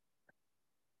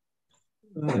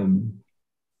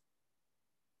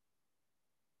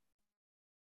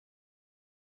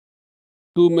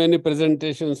 Too many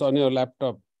presentations on your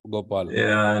laptop, Gopal.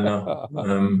 yeah, I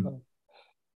know.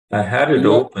 I had it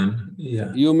open.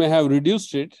 Yeah. You may have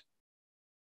reduced it.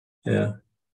 Yeah.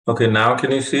 Okay, now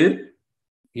can you see it?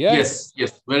 Yeah. Yes,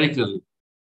 very clearly.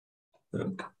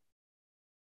 Okay.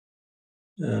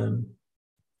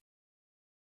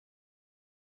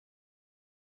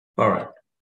 All right.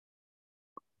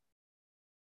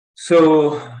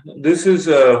 So this is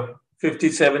a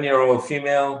 57-year-old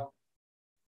female,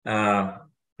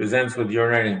 presents with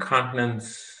urinary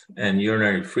incontinence and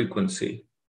urinary frequency.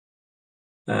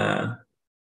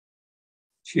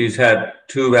 She's had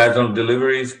 2 vaginal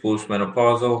deliveries,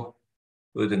 postmenopausal,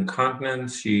 with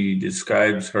incontinence. She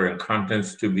describes her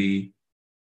incontinence to be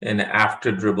an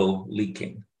after dribble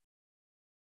leaking.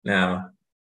 Now,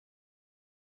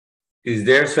 is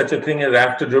there such a thing as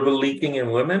after dribble leaking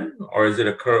in women, or does it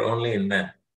occur only in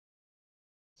men?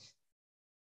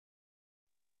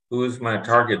 Who is my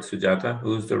target, Sujata?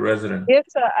 Who is the resident? Yes,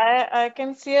 sir. I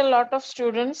can see a lot of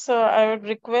students, so I would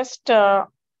request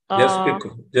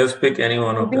Just pick any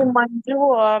one of them. Manju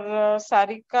or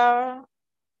Sarika.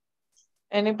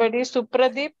 Anybody?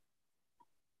 Supradeep?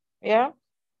 Yeah.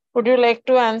 Would you like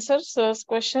to answer sir's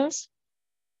questions?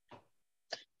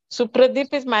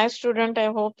 Supradeep is my student. I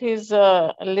hope he's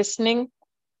listening.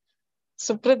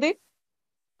 Supradeep?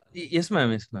 Yes,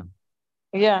 ma'am. Yes, ma'am.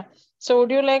 Yeah. So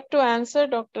would you like to answer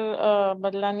Dr.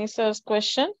 Badlani sir's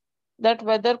question that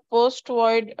whether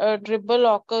post-void dribble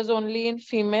occurs only in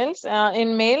females,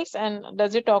 in males, and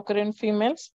does it occur in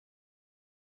females?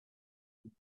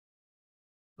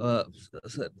 Sir,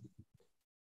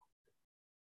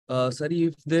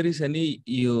 if there is any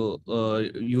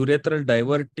urethral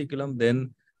diverticulum,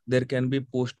 then there can be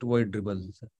post-void dribble.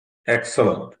 Sir.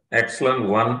 Excellent. Excellent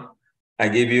one. I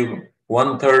give you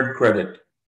 1/3 credit.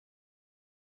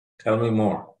 Tell me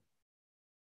more.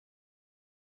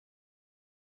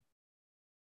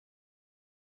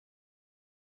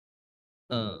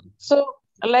 So,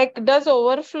 like, does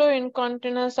overflow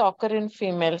incontinence occur in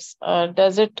females?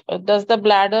 Does the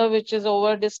bladder, which is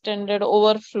over distended,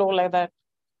 overflow like that?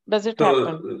 Does it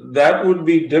happen? That would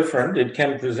be different. It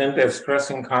can present as stress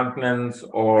incontinence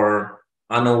or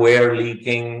unaware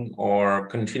leaking or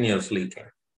continuous leaking.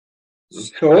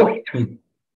 So,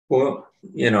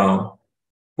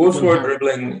 post-void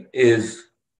dribbling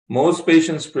is, most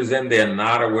patients present, they are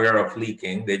not aware of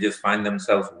leaking. They just find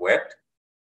themselves wet.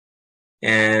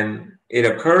 And it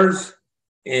occurs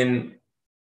in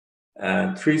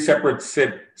 3 separate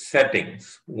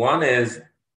settings. One is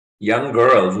young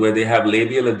girls where they have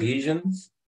labial adhesions.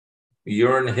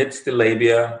 Urine hits the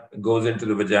labia, goes into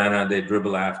the vagina, they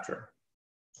dribble after.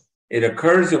 It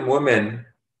occurs in women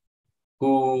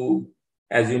who,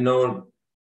 as you know,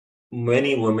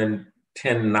 many women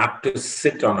tend not to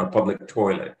sit on a public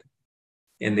toilet,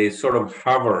 and they sort of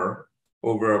hover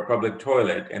over a public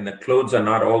toilet, and the clothes are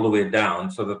not all the way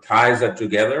down, so the thighs are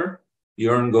together,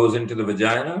 urine goes into the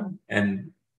vagina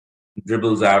and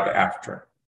dribbles out after.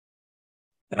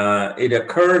 It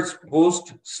occurs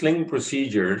post-sling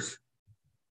procedures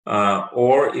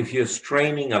Or if you're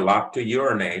straining a lot to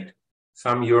urinate,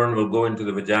 some urine will go into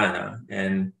the vagina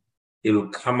and it will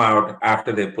come out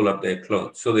after they pull up their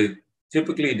clothes. So they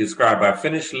typically describe, I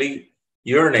finish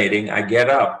urinating, I get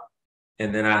up,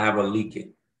 and then I have a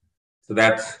leaking. So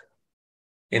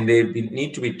and they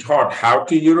need to be taught how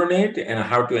to urinate and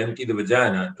how to empty the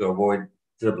vagina to avoid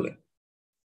dribbling.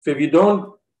 So if you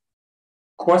don't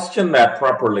question that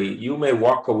properly, you may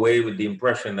walk away with the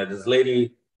impression that this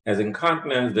lady has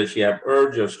incontinence, does she have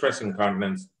urge or stress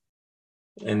incontinence,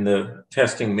 and the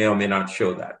testing may or may not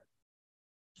show that.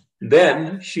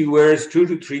 Then she wears 2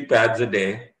 to 3 pads a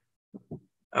day,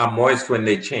 moist when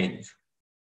they change.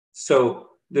 So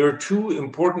there are 2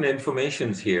 important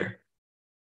informations here.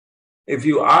 If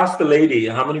you ask the lady,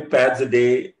 how many pads a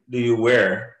day do you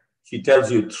wear? She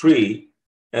tells you 3,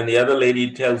 and the other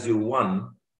lady tells you 1.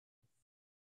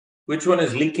 Which one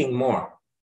is leaking more?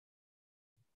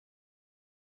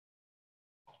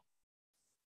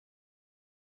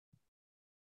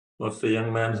 What's the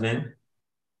young man's name?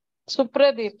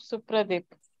 Supradeep. Supradeep.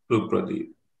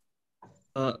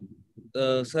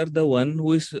 Sir, the one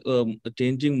who is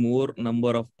changing more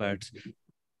number of pads.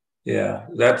 Yeah,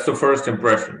 that's the first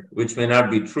impression, which may not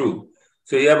be true.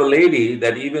 So you have a lady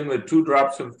that even with 2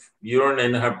 drops of urine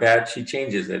in her pad, she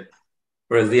changes it,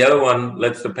 whereas the other one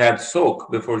lets the pad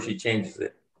soak before she changes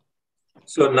it.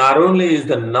 So not only is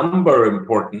the number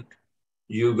important,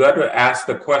 you got to ask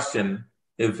the question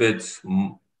if it's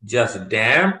just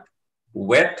damp,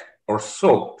 wet, or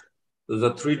soaked. Those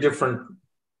are 3 different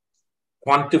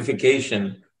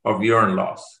quantification of urine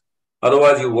loss.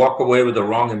 Otherwise, you walk away with the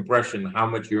wrong impression how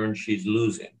much urine she's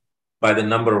losing by the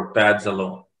number of pads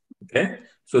alone. Okay,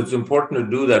 so it's important to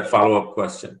do that follow-up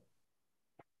question.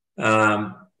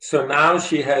 So now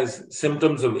she has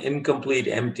symptoms of incomplete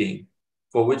emptying,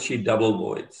 for which she double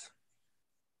voids.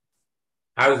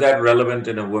 How is that relevant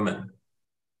in a woman?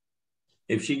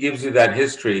 If she gives you that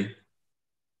history,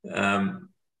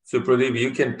 Supradeep,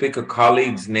 you can pick a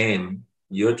colleague's name,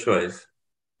 your choice,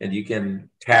 and you can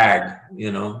tag,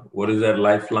 what is that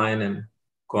lifeline and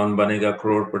Kaun Banega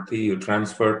Crorepati, you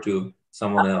transfer to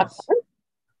someone else.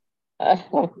 Yeah,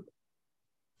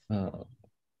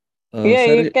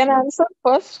 sir, you can answer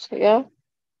first. Yeah.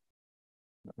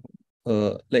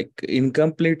 Like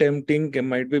incomplete emptying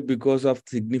might be because of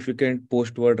significant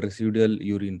postward residual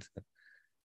urine.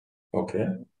 Okay.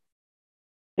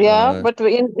 Yeah, but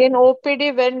in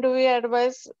OPD, when do we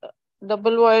advise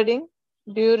double voiding?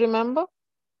 Do you remember?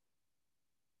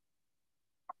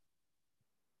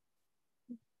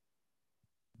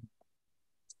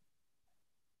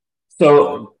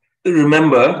 So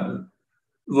remember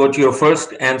what your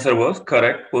first answer was,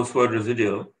 correct? Postward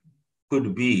residual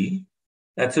could be,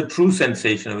 that's a true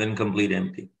sensation of incomplete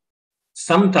emptying.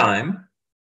 Sometimes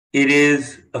it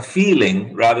is a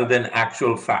feeling rather than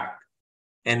actual fact.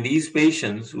 And these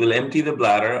patients will empty the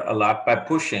bladder a lot by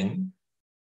pushing.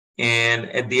 And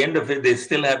at the end of it, they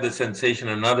still have the sensation,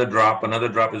 another drop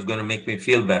is going to make me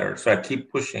feel better. So I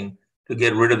keep pushing to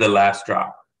get rid of the last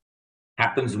drop.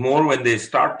 Happens more when they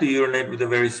start to urinate with a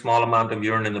very small amount of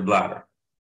urine in the bladder.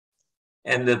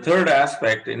 And the third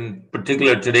aspect, in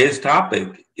particular today's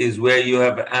topic, is where you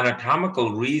have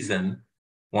anatomical reason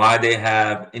why they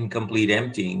have incomplete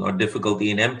emptying or difficulty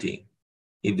in emptying.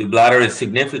 If the bladder is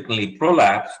significantly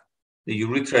prolapsed, the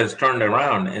urethra is turned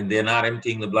around and they're not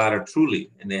emptying the bladder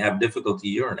truly, and they have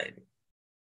difficulty urinating.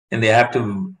 And they have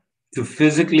to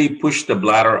physically push the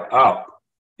bladder up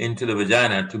into the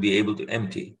vagina to be able to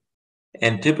empty.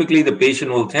 And typically the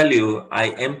patient will tell you,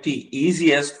 I empty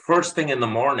easiest first thing in the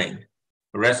morning.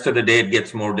 The rest of the day it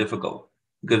gets more difficult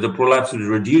because the prolapse is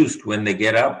reduced when they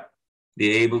get up.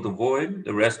 They're able to void.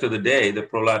 The rest of the day, the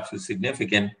prolapse is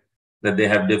significant that they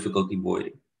have difficulty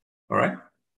voiding. All right.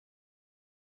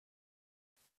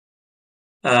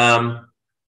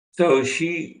 So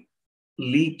she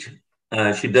leaked.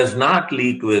 She does not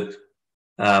leak with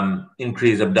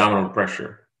increased abdominal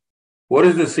pressure. What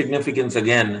is the significance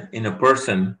again in a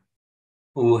person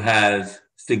who has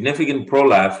significant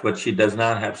prolapse, but she does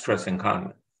not have stress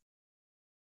incontinence?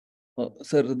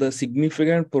 Sir, the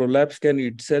significant prolapse can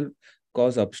itself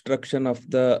cause obstruction of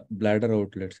the bladder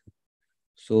outlets.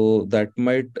 So that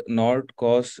might not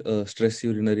cause stress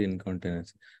urinary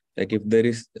incontinence. Like if there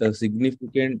is a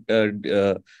significant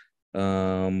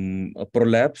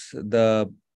prolapse, the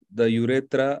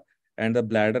urethra and the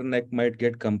bladder neck might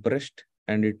get compressed,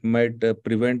 and it might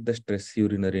prevent the stress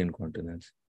urinary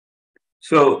incontinence.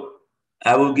 So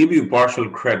I will give you partial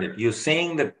credit. You're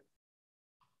saying the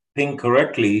thing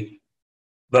correctly,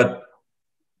 but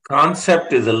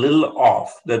concept is a little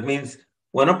off. That means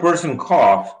when a person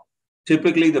coughs,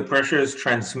 Typically, the pressure is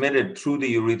transmitted through the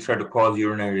urethra to cause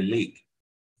urinary leak.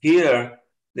 Here,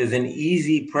 there's an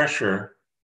easy pressure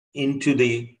into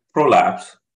the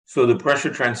prolapse. So the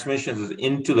pressure transmission is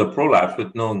into the prolapse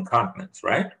with no incontinence,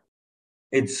 right?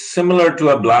 It's similar to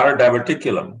a bladder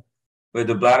diverticulum, where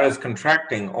the bladder is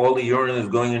contracting, all the urine is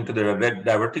going into the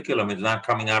diverticulum, it's not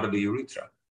coming out of the urethra.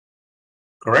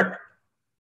 Correct?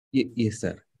 Yes,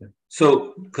 sir.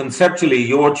 So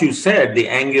conceptually, what you said, the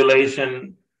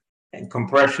angulation and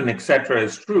compression, etc.,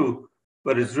 is true,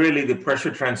 but it's really the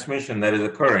pressure transmission that is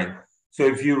occurring. So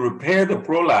if you repair the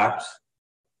prolapse,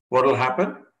 what will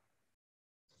happen?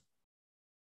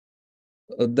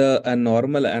 The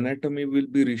normal anatomy will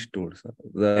be restored, sir.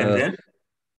 And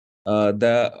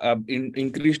then?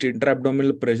 Increased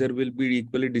intra-abdominal pressure will be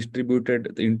equally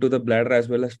distributed into the bladder as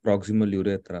well as proximal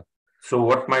urethra. So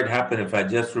what might happen if I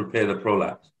just repair the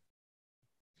prolapse?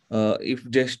 If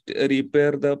just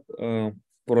repair the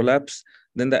prolapse,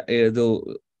 then the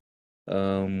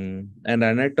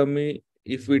anatomy,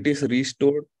 if it is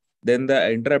restored, then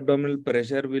the intra-abdominal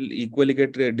pressure will equally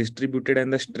get distributed,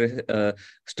 and the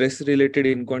stress-related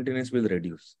incontinence will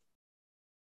reduce.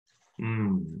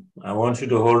 I want you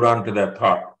to hold on to that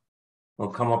thought. We'll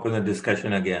come up in the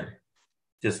discussion again.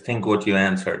 Just think what you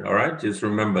answered, all right? Just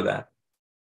remember that.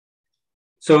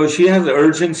 So she has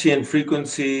urgency and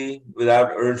frequency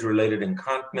without urge-related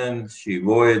incontinence. She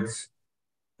avoids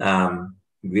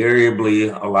variably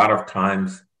a lot of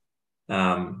times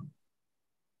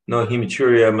no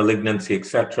hematuria, malignancy,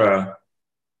 etc.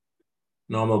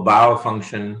 Normal bowel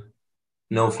function,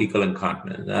 no fecal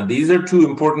incontinence. Now, these are two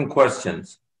important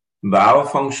questions: bowel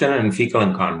function and fecal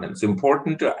incontinence.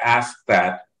 Important to ask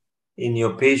that in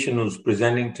your patient who's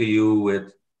presenting to you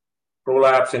with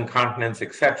prolapse, incontinence,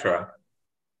 etc.,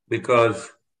 because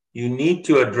you need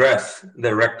to address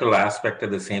the rectal aspect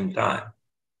at the same time.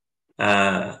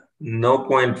 No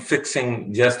point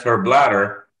fixing just her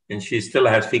bladder and she still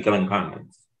has fecal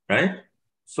incontinence, right?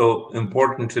 So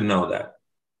important to know that.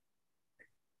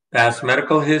 Past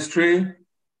medical history,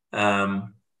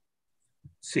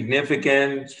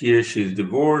 significant. Here she's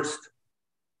divorced.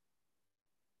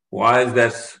 Why is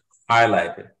this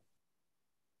highlighted?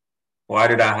 Why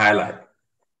did I highlight?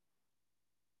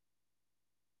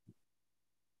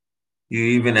 You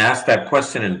even ask that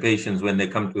question in patients when they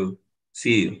come to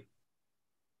see you.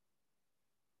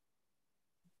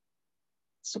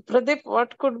 So Pradeep,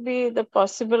 what could be the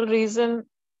possible reason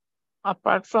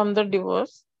apart from the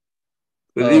divorce?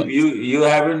 Pradeep, you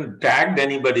haven't tagged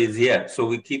anybody's yet, so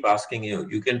we keep asking you.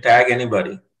 You can tag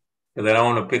anybody, because I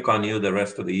don't want to pick on you the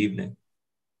rest of the evening.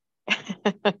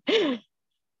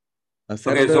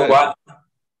 Okay, so what?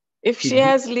 If she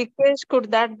has leakage,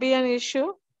 could that be an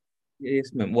issue?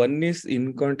 Yes, ma'am. One is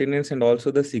incontinence, and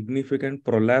also the significant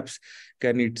prolapse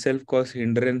can itself cause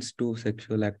hindrance to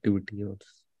sexual activity also.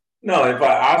 No, if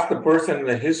I ask the person in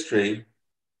the history,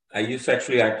 are you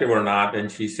sexually active or not,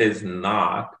 and she says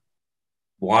not,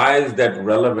 why is that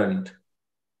relevant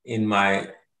in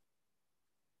my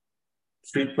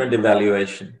treatment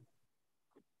evaluation?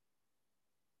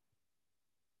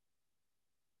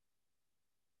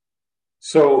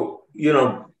 So, you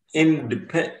know,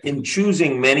 in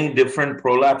choosing many different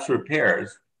prolapse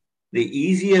repairs, the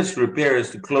easiest repair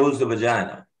is to close the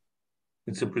vagina.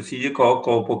 It's a procedure called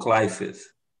colpoclysis.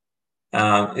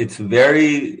 It's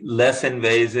very less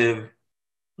invasive,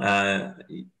 and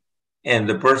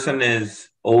the person is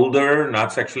older,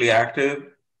 not sexually active.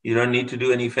 You don't need to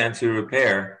do any fancy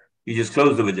repair. You just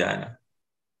close the vagina.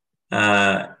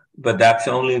 But that's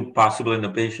only possible in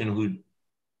a patient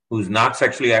who's not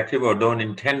sexually active or don't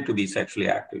intend to be sexually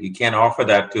active. You can't offer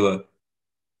that to a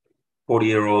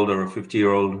 40-year-old or a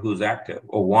 50-year-old who's active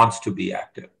or wants to be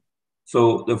active.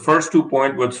 So the first 2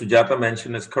 points what Sujata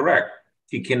mentioned is correct.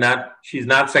 She's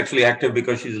not sexually active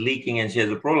because she's leaking and she has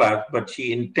a prolapse, but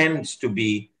she intends to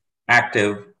be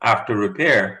active after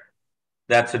repair.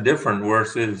 That's a different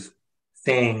versus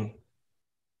saying,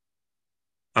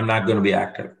 I'm not going to be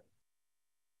active.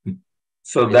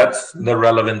 So that's the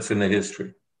relevance in the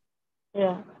history.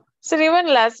 Yeah. So even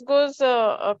Glasgow's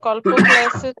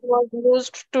colpoclysis was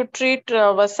used to treat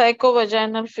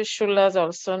vesico-vaginal fistulas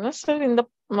also, no? So in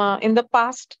the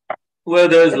past. Well,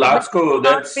 there's Glasgow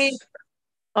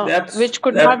which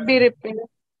could not be repaired.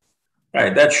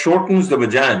 Right, that shortens the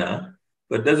vagina,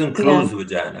 but doesn't close the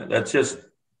vagina. That's just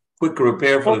quick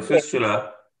repair for the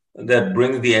fistula that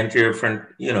brings the anterior front,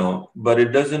 but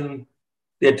it doesn't.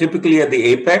 They're typically at the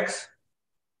apex,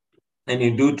 and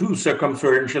you do 2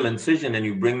 circumferential incision and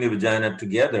you bring the vagina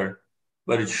together,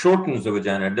 but it shortens the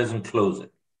vagina, it doesn't close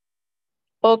it.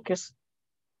 Okay.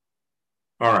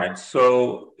 All right,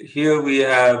 so here we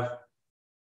have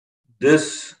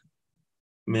this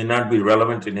may not be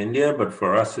relevant in India, but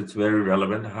for us, it's very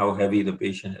relevant how heavy the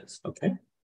patient is, okay?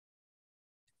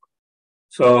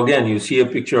 So again, you see a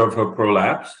picture of her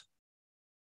prolapse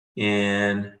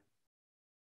and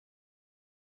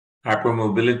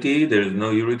hypermobility. There's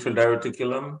no urethral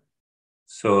diverticulum,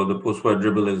 so the postward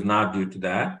dribble is not due to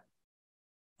that.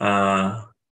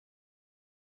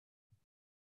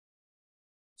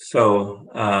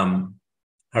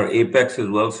 Her apex is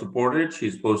well supported.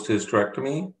 She's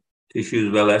post-hysterectomy. Tissue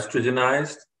is well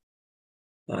estrogenized.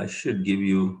 I should give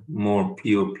you more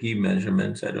POP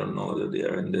measurements. I don't know whether they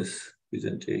are in this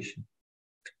presentation.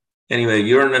 Anyway,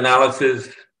 urine analysis,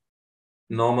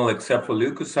 normal except for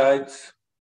leukocytes.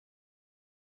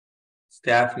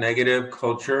 Staph negative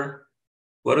culture.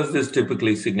 What does this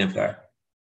typically signify?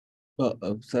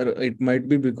 Sir, it might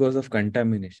be because of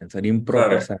contamination, sir.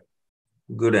 Improper. Sir.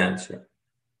 Good answer.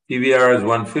 PVR is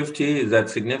 150. Is that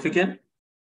significant?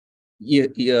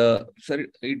 Yeah, sir.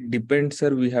 It depends,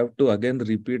 sir. We have to again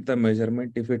repeat the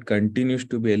measurement. If it continues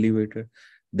to be elevated,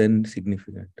 then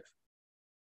significant.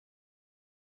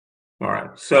 All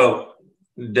right. So,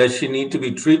 does she need to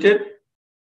be treated?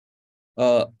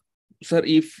 Sir,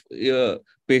 if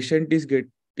patient is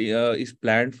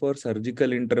planned for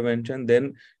surgical intervention,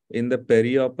 then in the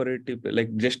perioperative,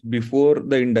 like just before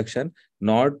the induction,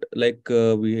 not like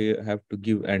we have to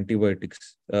give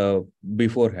antibiotics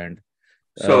beforehand.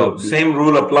 So same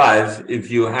rule applies.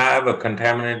 If you have a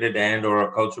contaminated and or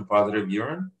a culture positive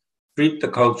urine, treat the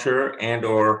culture and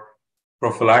or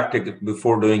prophylactic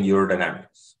before doing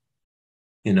urodynamics.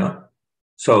 You know?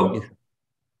 So, yes.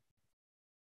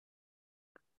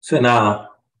 So now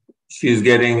she's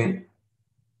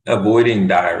avoiding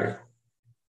diarrhea.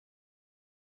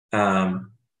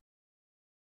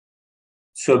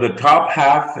 So the top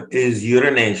half is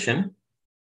urination.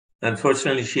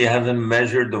 Unfortunately, she hasn't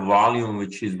measured the volume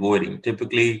which she's voiding.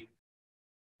 Typically,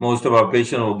 most of our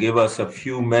patients will give us a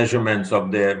few measurements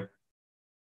of their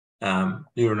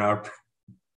urine output,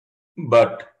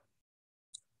 but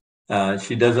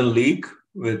she doesn't leak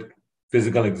with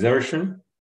physical exertion.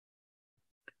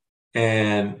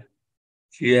 And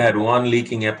she had one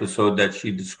leaking episode that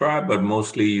she described, but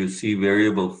mostly you see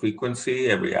variable frequency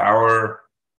every hour,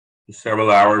 several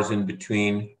hours in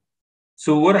between.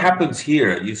 So what happens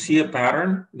here? You see a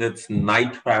pattern. That's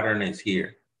night pattern is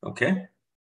here, okay?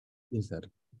 Yes, sir.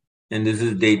 And this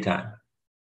is daytime.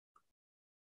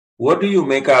 What do you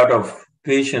make out of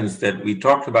patients that we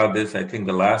talked about this, I think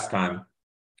the last time,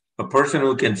 a person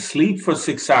who can sleep for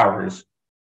 6 hours,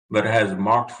 but has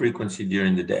marked frequency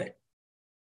during the day?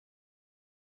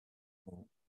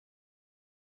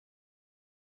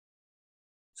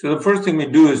 So the first thing we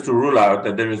do is to rule out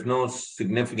that there is no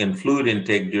significant fluid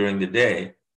intake during the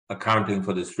day accounting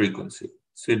for this frequency.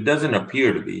 So it doesn't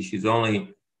appear to be. She's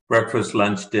only breakfast,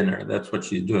 lunch, dinner. That's what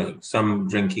she's doing. Some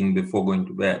drinking before going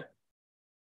to bed.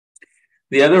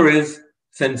 The other is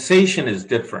sensation is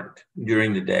different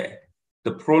during the day.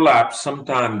 The prolapse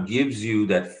sometimes gives you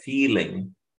that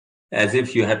feeling as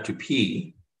if you had to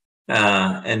pee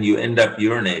and you end up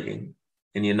urinating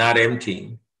and you're not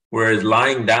emptying. Whereas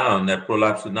lying down, that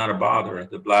prolapse is not a bother.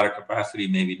 The bladder capacity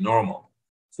may be normal.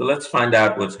 So let's find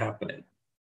out what's happening.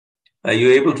 Are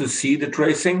you able to see the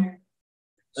tracing?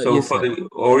 So yes, for sir. the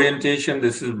orientation,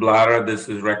 this is bladder, this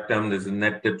is rectum, this is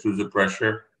net detrusor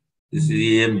pressure, this is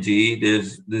EMG,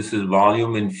 this is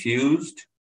volume infused,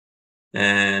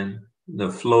 and the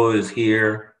flow is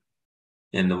here,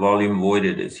 and the volume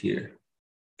voided is here.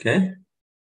 Okay?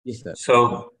 Yes, sir.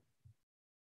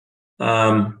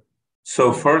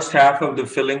 So first half of the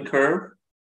filling curve,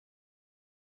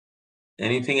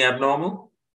 anything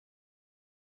abnormal?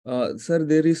 Sir,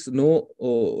 there is no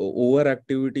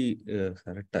overactivity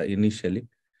initially.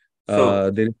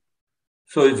 So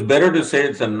it's better to say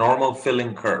it's a normal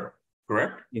filling curve,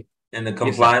 correct? Yes. And the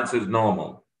compliance is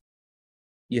normal.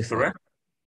 Yes, correct?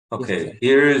 Sir. Okay, Yes, sir.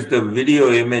 here is the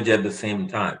video image at the same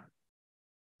time.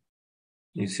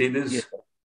 You see this? Yes.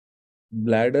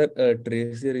 Bladder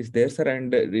tracer is there, sir,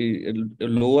 and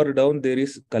lower down there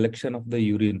is collection of the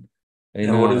urine.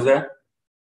 And what is that?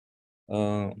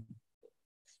 Sir,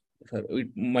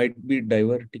 it might be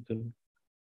divertical.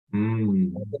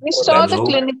 We saw the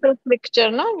clinical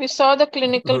picture, no? We saw the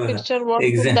clinical picture. What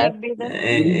would that be then?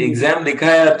 Exam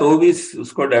दिखाया तो भी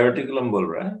उसको diverticulum बोल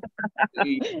रहा है?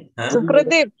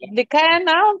 Supradeep, दिखाया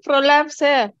ना prolapse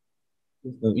है.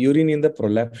 Urine in the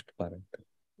prolapsed part.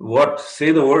 What?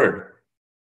 Say the word.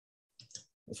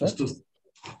 Sir?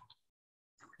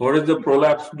 What is the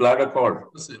prolapsed bladder called?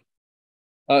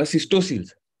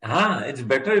 Cystoceles. It's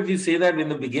better if you say that in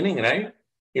the beginning, right?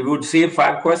 It would save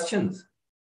 5 questions.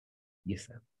 Yes,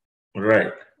 sir.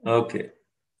 Right. Okay.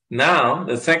 Now,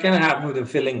 the second half of the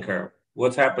filling curve.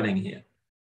 What's happening here?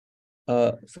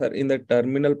 Sir, in the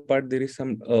terminal part, there is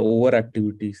some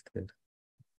overactivity there.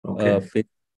 Okay.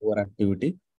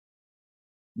 Overactivity.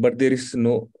 But there is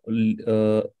no,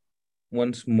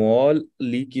 one small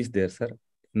leak is there, sir,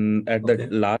 at the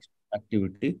last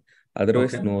activity.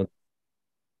 Otherwise, no.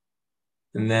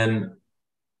 And then?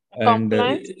 And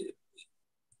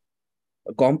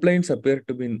complaints appear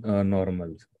to be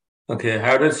normal. Okay.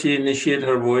 How does she initiate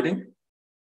her voiding?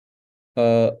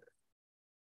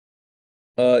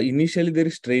 Initially, there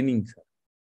is training, sir.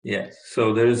 Yes.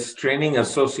 So there is training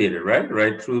associated, right?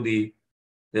 Right through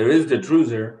there is the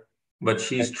detrusor, but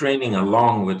she's training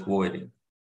along with voiding.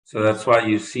 So that's why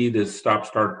you see this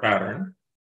stop-start pattern,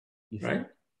 right?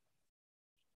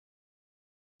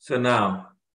 So now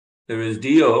there is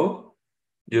DO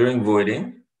during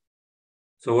voiding.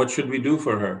 So what should we do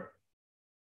for her?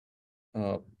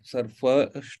 Sir,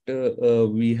 first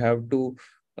we have to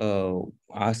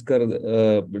ask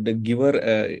her, give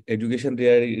her education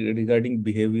regarding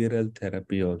behavioral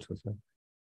therapy also, sir.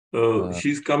 So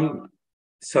she's come,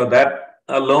 so that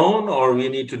alone, or we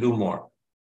need to do more?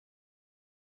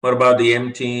 What about the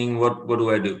emptying? What do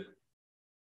I do?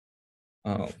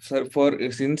 Sir,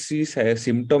 since she's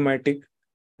symptomatic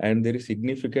and there is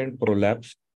significant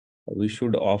prolapse, we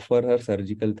should offer her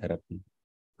surgical therapy.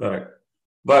 Correct.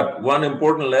 But one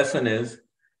important lesson is,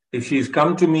 if she's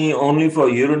come to me only for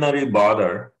urinary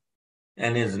bother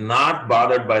and is not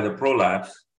bothered by the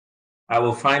prolapse, I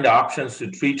will find options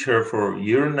to treat her for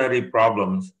urinary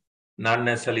problems, not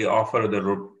necessarily offer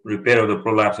the repair of the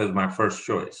prolapse as my first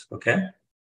choice, okay?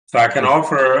 So I can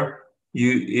offer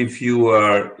you, if you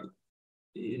are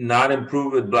not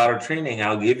improved with bladder training,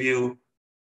 I'll give you,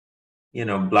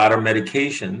 bladder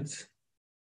medications.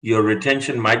 Your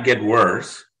retention might get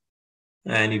worse.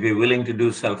 And if you're willing to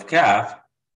do self-cath,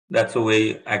 that's a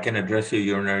way I can address your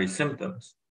urinary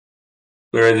symptoms.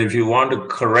 Whereas if you want to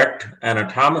correct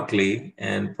anatomically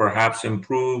and perhaps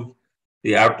improve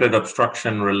the outlet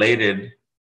obstruction related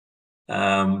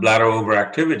bladder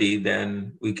overactivity,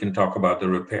 then we can talk about the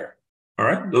repair. All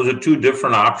right, those are two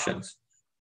different options.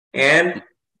 And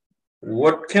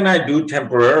what can I do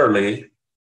temporarily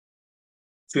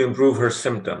to improve her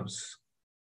symptoms?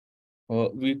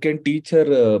 We can teach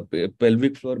her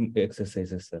pelvic floor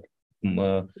exercises, sir.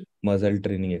 Muscle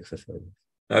training exercises.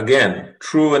 Again,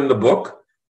 true in the book,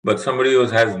 but somebody who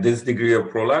has this degree of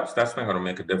prolapse, that's not going to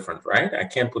make a difference, right? I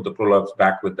can't put the prolapse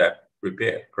back with that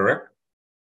repair, correct?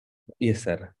 Yes,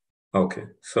 sir. Okay,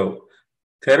 so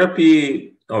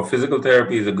therapy or physical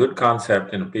therapy is a good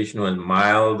concept in a patient who has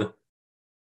mild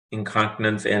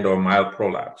incontinence and or mild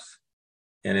prolapse.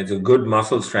 And it's a good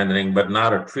muscle strengthening, but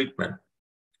not a treatment.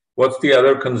 What's the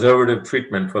other conservative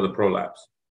treatment for the prolapse?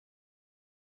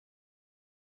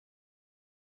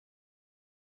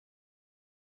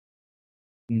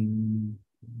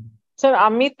 Sir,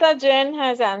 Amita Jain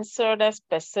has answered as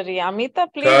pessary. Amita,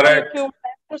 please, Correct. if you would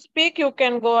like to speak, you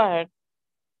can go ahead.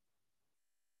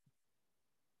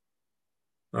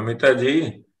 Amita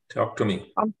ji, talk to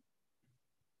me.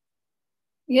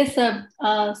 Yes, sir.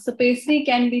 So pessary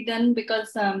can be done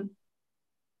because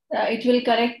it will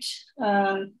correct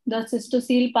the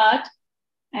cystocele part.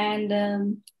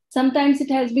 And sometimes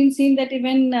it has been seen that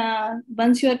even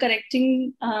once you are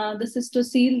correcting the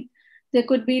cystocele, there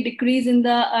could be decrease in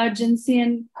the urgency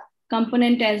and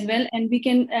component as well. And we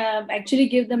can actually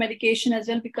give the medication as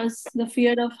well, because the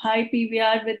fear of high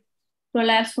PVR with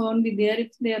prolapse won't be there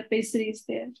if their pessary is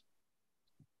there.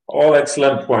 All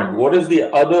excellent point. What is the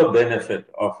other benefit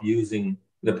of using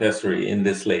the pessary in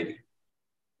this lady?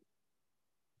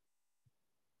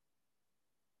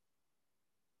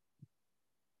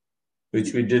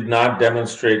 Which we did not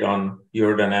demonstrate on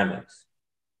urodynamics.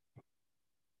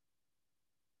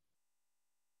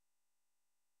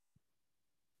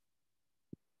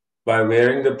 By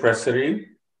wearing the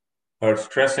pessary, her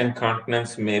stress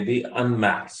incontinence may be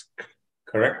unmasked,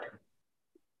 correct?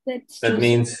 That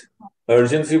means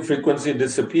urgency frequency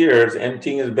disappears,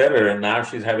 emptying is better, and now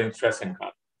she's having stress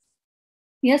incontinence.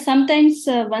 Yes, sometimes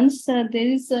once there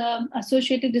is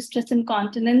associated distress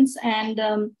incontinence,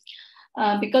 and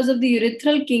because of the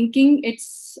urethral kinking,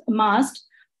 it's masked.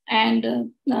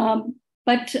 And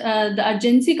but the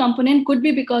urgency component could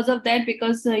be because of that,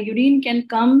 because urine can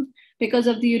come because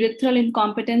of the urethral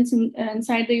incompetence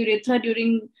inside the urethra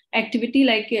during activity,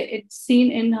 like it's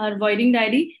seen in her voiding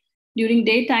diary. During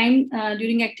daytime,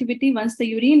 during activity, once the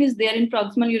urine is there in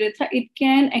proximal urethra, it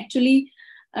can actually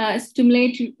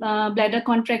stimulate bladder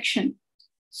contraction.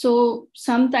 So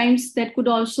sometimes that could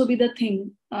also be the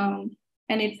thing, and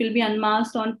it will be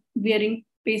unmasked on wearing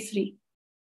pessary.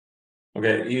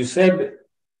 Okay, you said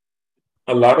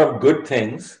a lot of good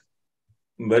things,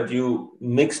 but you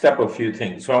mixed up a few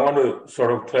things. So I want to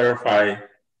sort of clarify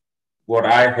what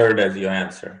I heard as your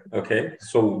answer. Okay,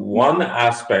 so one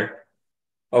aspect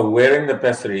of wearing the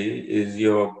pessary is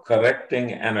you're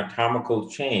correcting anatomical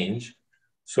change.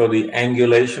 So the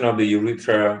angulation of the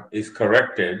urethra is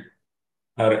corrected.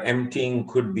 Her emptying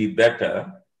could be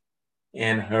better,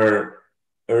 and her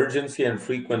urgency and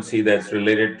frequency that's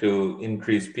related to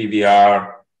increased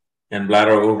PVR and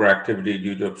bladder overactivity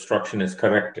due to obstruction is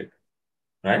corrected,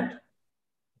 right?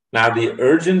 Now, the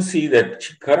urgency that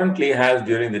she currently has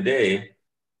during the day,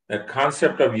 that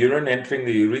concept of urine entering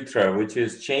the urethra, which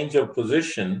is change of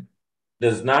position,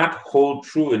 does not hold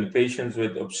true in patients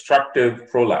with obstructive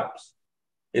prolapse.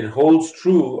 It holds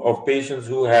true of patients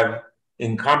who have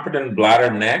incompetent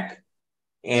bladder neck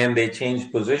and they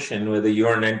change position where the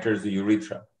urine enters the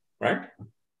urethra, right?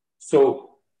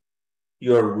 So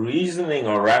your reasoning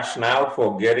or rationale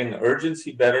for getting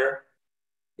urgency better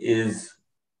is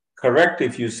correct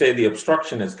if you say the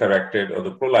obstruction is corrected or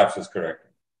the prolapse is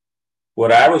corrected.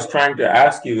 What I was trying to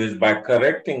ask you is, by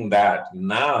correcting that,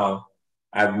 now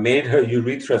I've made her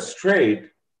urethra straight,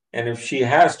 and if she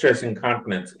has stress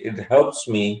incontinence, it helps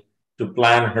me to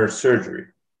plan her surgery.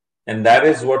 And that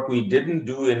is what we didn't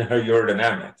do in her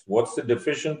urodynamics. What's the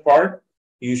deficient part?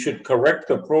 You should correct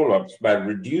the prolapse by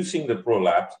reducing the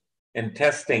prolapse and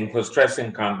testing for stress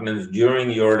incontinence during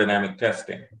urodynamic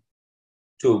testing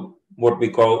to what we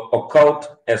call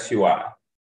occult SUI.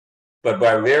 But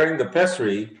by wearing the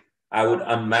pessary, I would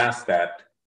unmask that.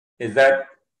 Is that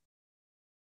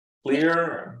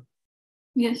clear?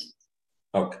 Yes.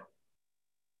 Okay.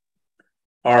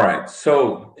 All right.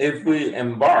 So if we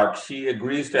embark, she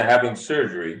agrees to having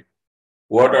surgery.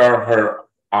 What are her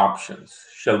options?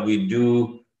 Shall we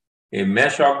do a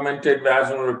mesh augmented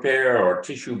vaginal repair or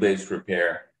tissue-based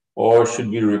repair, or should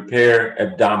we repair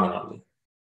abdominally?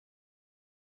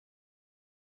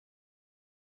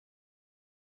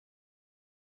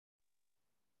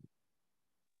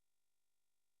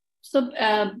 So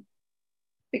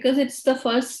because it's the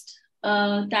first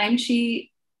time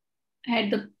she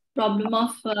had the problem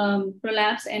of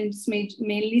prolapse and it's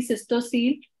mainly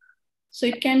cystocele, so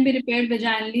it can be repaired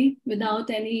vaginally without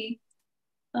any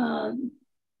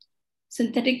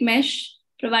synthetic mesh,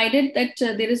 provided that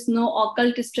there is no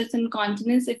occult stress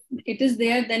incontinence. If it is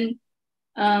there, then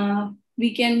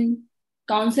we can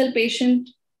counsel patient.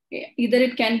 Either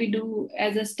it can be do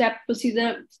as a step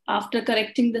procedure after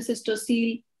correcting the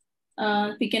cystocele.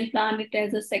 We can plan it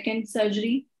as a second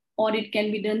surgery, or it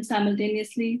can be done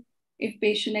simultaneously if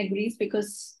patient agrees,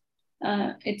 because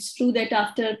it's true that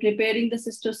after repairing the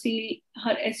cystocele,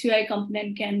 her SUI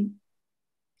component can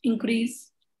increase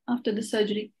after the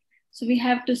surgery. So we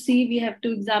have to see, we have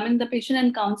to examine the patient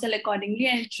and counsel accordingly,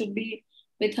 and it should be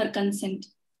with her consent.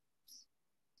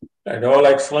 Right, all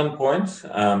excellent points.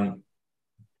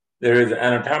 There is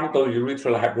anatomical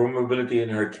urethral hypermobility in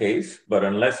her case, but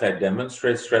unless I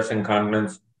demonstrate stress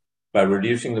incontinence by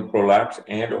reducing the prolapse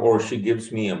and or she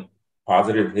gives me a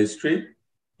positive history,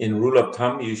 in rule of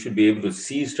thumb, you should be able to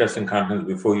see stress incontinence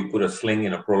before you put a sling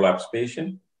in a prolapse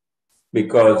patient,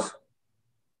 because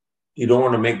you don't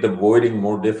want to make the voiding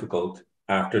more difficult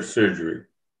after surgery.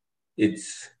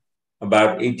 It's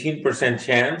about 18%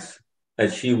 chance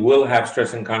that she will have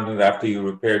stress incontinence after you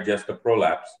repair just the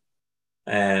prolapse,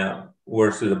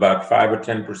 versus about 5 or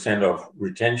 10% of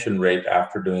retention rate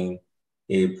after doing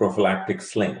a prophylactic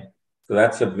sling. So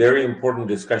that's a very important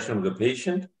discussion with the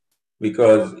patient,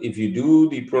 because if you do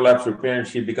the prolapse repair and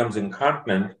she becomes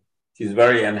incontinent, she's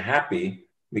very unhappy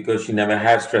because she never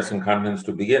had stress incontinence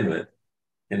to begin with.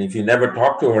 And if you never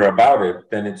talk to her about it,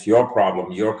 then it's your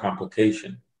problem, your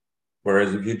complication.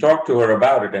 Whereas if you talk to her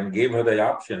about it and gave her the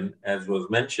option, as was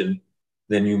mentioned,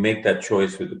 then you make that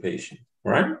choice with the patient,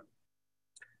 right?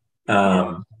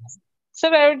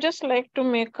 Sir, I would just like to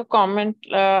make a comment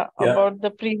about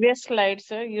the previous slide,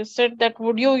 sir. You said that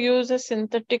would you use a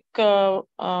synthetic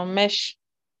mesh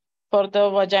for the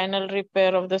vaginal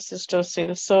repair of the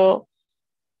cystocele? So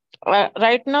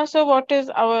right now, sir, what is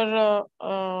our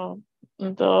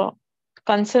the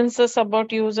consensus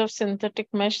about use of synthetic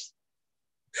mesh?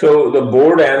 So the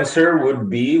board answer would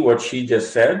be what she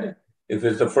just said. If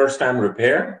it's the first time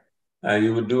repair,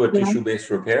 you would do a tissue-based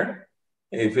repair.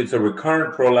 If it's a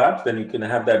recurrent prolapse, then you can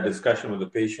have that discussion with the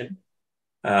patient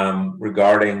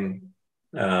regarding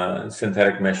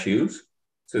synthetic mesh use.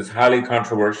 So it's highly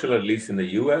controversial, at least in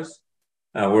the US,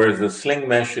 whereas the sling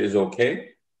mesh is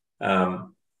okay. I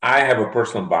have a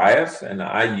personal bias and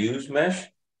I use mesh.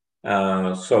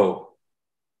 So,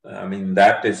 I mean,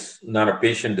 that is not a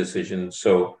patient decision.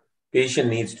 So patient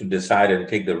needs to decide and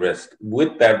take the risk.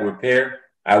 With that repair,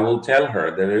 I will tell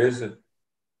her that there is a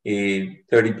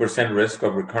 30% risk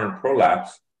of recurrent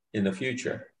prolapse in the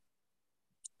future.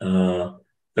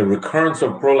 The recurrence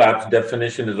of prolapse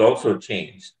definition is also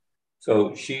changed.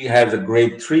 So she has a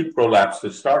grade 3 prolapse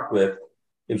to start with.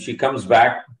 If she comes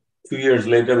back 2 years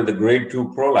later with a grade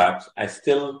 2 prolapse, I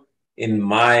still, in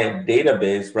my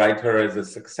database, write her as a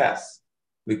success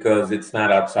because it's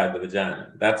not outside the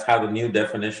vagina. That's how the new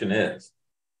definition is.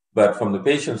 But from the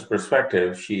patient's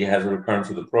perspective, she has a recurrence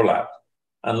of the prolapse.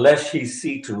 Unless she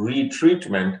seeks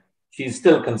retreatment, she's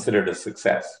still considered a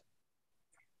success.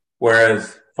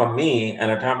 Whereas for me,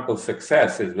 anatomical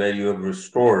success is where you have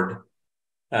restored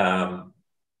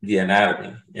the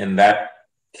anatomy, and that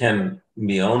can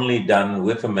be only done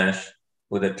with a mesh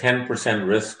with a 10%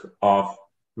 risk of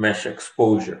mesh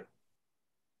exposure.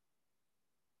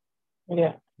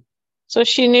 Yeah. So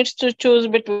she needs to choose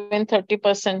between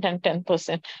 30% and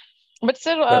 10%. But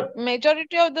sir,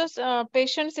 majority of those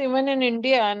patients, even in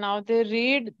India, now they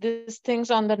read these things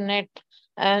on the net,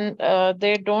 and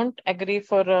they don't agree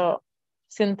for a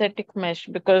synthetic mesh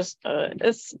because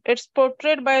it's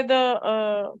portrayed by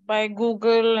the by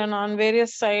Google and on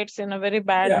various sites in a very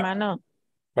bad manner.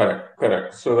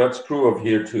 Correct. So that's true of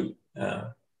here too.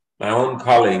 My own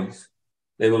colleagues,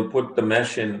 they will put the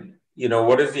mesh in. You know,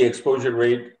 what is the exposure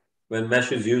rate when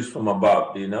mesh is used from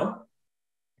above? Do you know?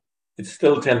 It's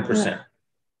still 10%.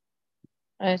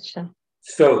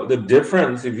 So the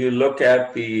difference, if you look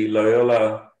at the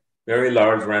Loyola very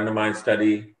large randomized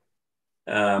study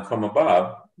from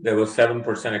above, there was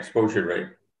 7% exposure rate.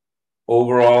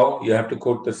 Overall, you have to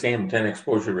quote the same 10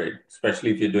 exposure rate,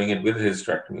 especially if you're doing it with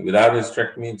hysterectomy. Without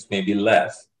hysterectomy, it's maybe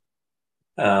less.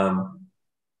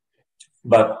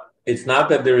 But it's not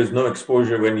that there is no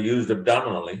exposure when used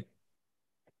abdominally,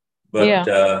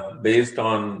 but based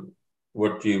on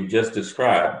what you just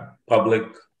described, public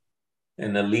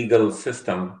and the legal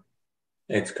system,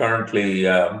 it's currently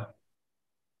a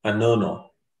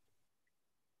no-no.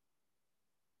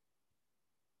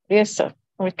 Yes, sir.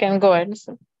 We can go ahead,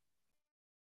 sir.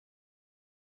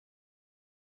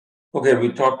 Okay, we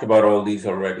talked about all these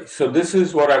already. So this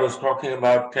is what I was talking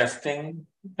about, testing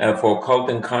for occult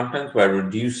incontinence by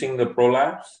reducing the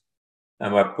prolapse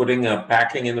and by putting a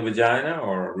packing in the vagina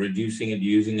or reducing it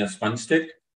using a sponge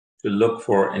stick to look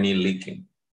for any leaking.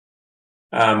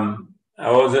 I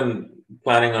wasn't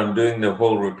planning on doing the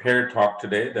whole repair talk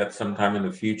today. That's sometime in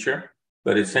the future.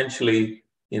 But essentially,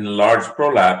 in large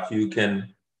prolapse, you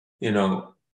can, you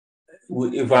know,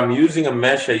 if I'm using a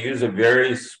mesh, I use a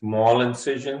very small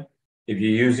incision. If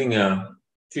you're using a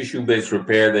tissue-based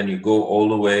repair, then you go all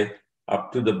the way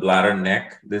up to the bladder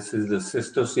neck. This is the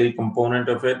cystocele component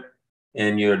of it.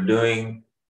 And you're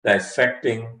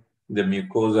dissecting the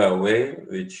mucosa away,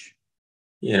 which,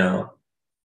 you know,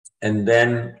 and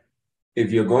then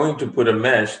if you're going to put a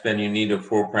mesh, then you need a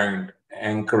 4-point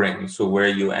anchoring. So where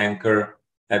you anchor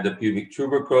at the pubic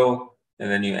tubercle,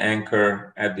 and then you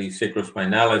anchor at the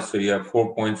sacrospinalis. So you have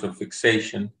 4 points of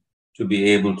fixation to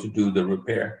be able to do the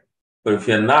repair. But if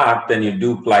you're not, then you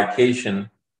do plication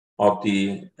of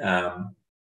the,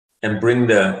 and bring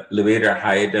the levator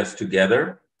hiatus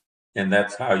together. And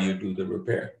that's how you do the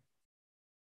repair.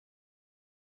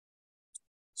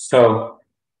 So,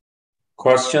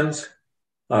 questions?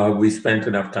 We spent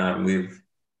enough time.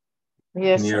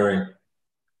 Nearing.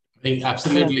 I think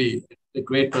absolutely a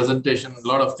great presentation, a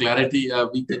lot of clarity.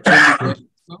 We can check the questions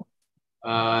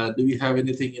now. Do we have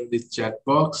anything in the chat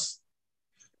box?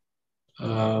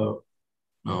 No,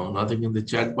 nothing in the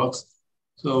chat box.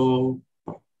 So,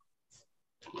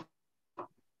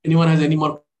 anyone has any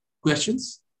more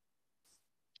questions?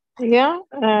 Yeah.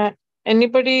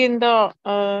 Anybody in the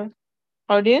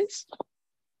audience?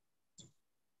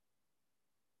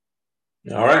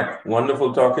 All right.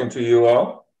 Wonderful talking to you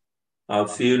all. I'll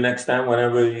see you next time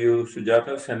whenever you,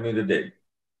 Sujata, send me the date.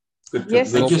 Good to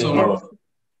Yes, good seeing you all.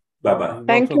 Bye-bye.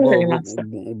 Thank you very much, sir.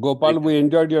 Gopal, we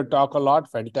enjoyed your talk a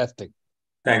lot. Fantastic.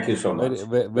 Thank you so much.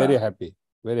 Very happy.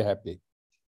 Very happy.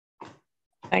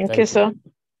 Thank you, sir.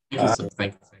 Thank you, sir.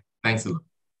 Thanks a lot.